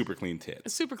usually super clean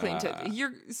tits. Super clean tits.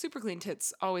 Your super clean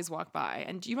tits always walk by,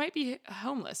 and you might be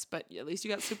homeless, but at least you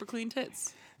got super clean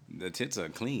tits. The tits are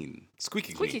clean.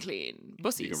 Squeaky clean.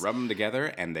 Bussies. You can rub them together,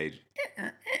 and they... Oh,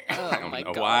 I don't my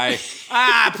know God.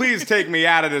 why. Please take me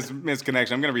out of this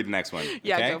misconnection. I'm going to read the next one.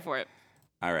 Yeah, okay? go for it.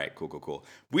 All right, cool.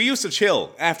 We used to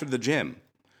chill after the gym.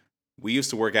 We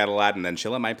used to work out a lot and then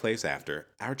chill at my place after.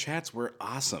 Our chats were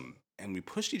awesome, and we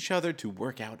pushed each other to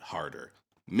work out harder.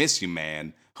 Miss you,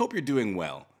 man. Hope you're doing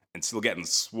well and still getting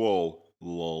swole,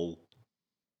 lol.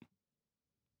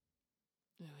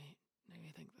 No, wait. No,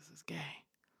 you think this is gay?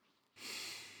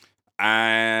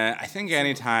 I think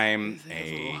anytime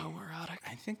It's a little homoerotic.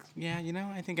 I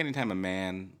think anytime a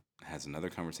man has another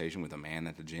conversation with a man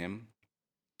at the gym,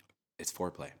 it's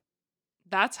foreplay.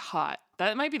 That's hot.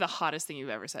 That might be the hottest thing you've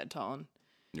ever said, Tolan.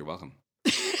 You're welcome.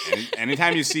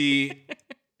 Anytime you see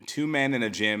two men in a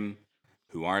gym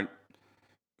who aren't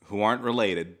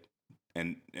related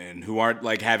and who aren't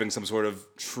like having some sort of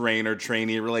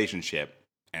trainer-trainee relationship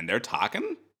and they're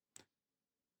talking,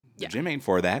 the gym ain't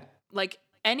for that. Like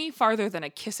any farther than a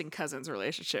kissing cousins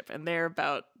relationship, and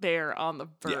they're on the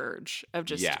verge of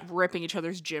just ripping each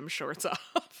other's gym shorts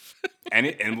off. And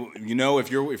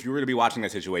if you were to be watching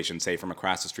that situation, say from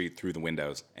across the street through the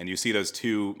windows, and you see those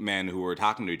two men who were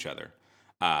talking to each other,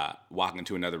 walking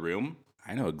into another room,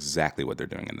 I know exactly what they're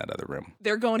doing in that other room.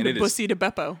 They're going to Bussy de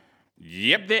Beppo.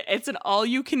 Yep. It's an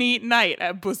all-you-can-eat night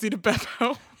at Bussy de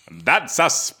Beppo. That's a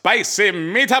spicy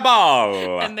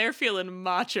meatball. And they're feeling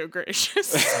macho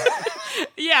gracious.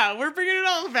 Yeah, we're bringing it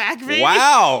all back, baby.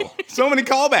 Wow. So many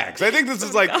callbacks. I think this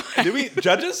is like, did we,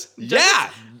 judges? Yeah.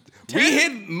 We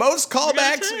hit most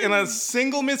callbacks in a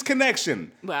single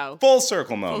misconnection. Wow. Full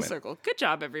circle moment. Full circle. Good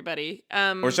job, everybody.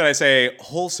 Or should I say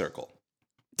whole circle?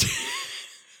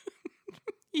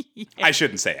 I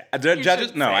shouldn't say it.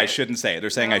 Judges? No, I shouldn't say it. They're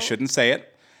saying I shouldn't say it.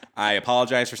 I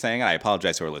apologize for saying it. I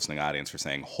apologize to our listening audience for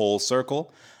saying whole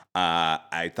circle.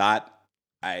 I thought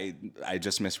I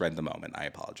just misread the moment. I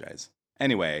apologize.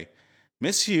 Anyway,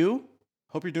 miss you.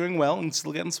 Hope you're doing well and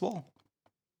still getting swole.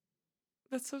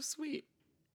 That's so sweet.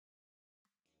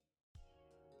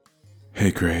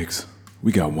 Hey, Craigs.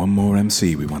 We got one more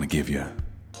MC we want to give you.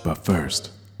 But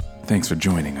first, thanks for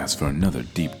joining us for another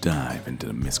deep dive into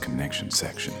the misconnection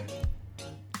section.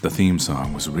 The theme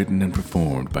song was written and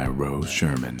performed by Rose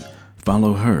Sherman.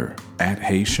 Follow her at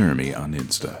Hey Shermy on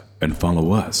Insta. And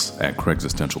follow us at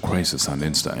Craigexistential Crisis on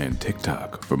Insta and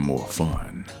TikTok for more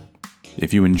fun.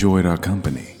 If you enjoyed our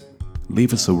company,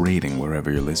 leave us a rating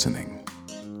wherever you're listening.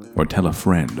 Or tell a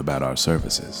friend about our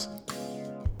services.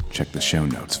 Check the show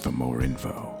notes for more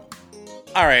info.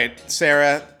 All right,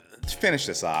 Sarah, let's finish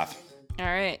this off. All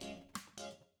right.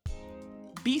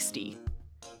 Beastie.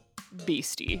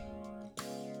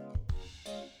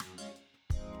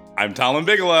 I'm Talon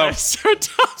Bigelow. Sarah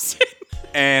Thompson.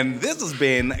 And this has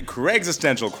been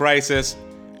Craigexistential Crisis.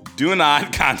 Do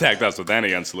not contact us with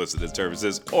any unsolicited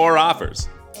services or offers.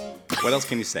 What else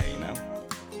can you say,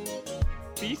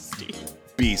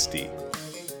 Beastie.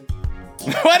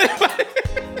 What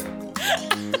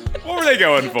were they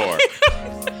going for?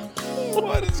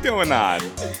 What is going on?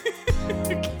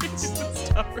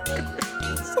 Stop recording.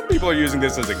 Some people are using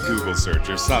this as a Google search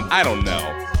or something. I don't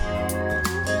know.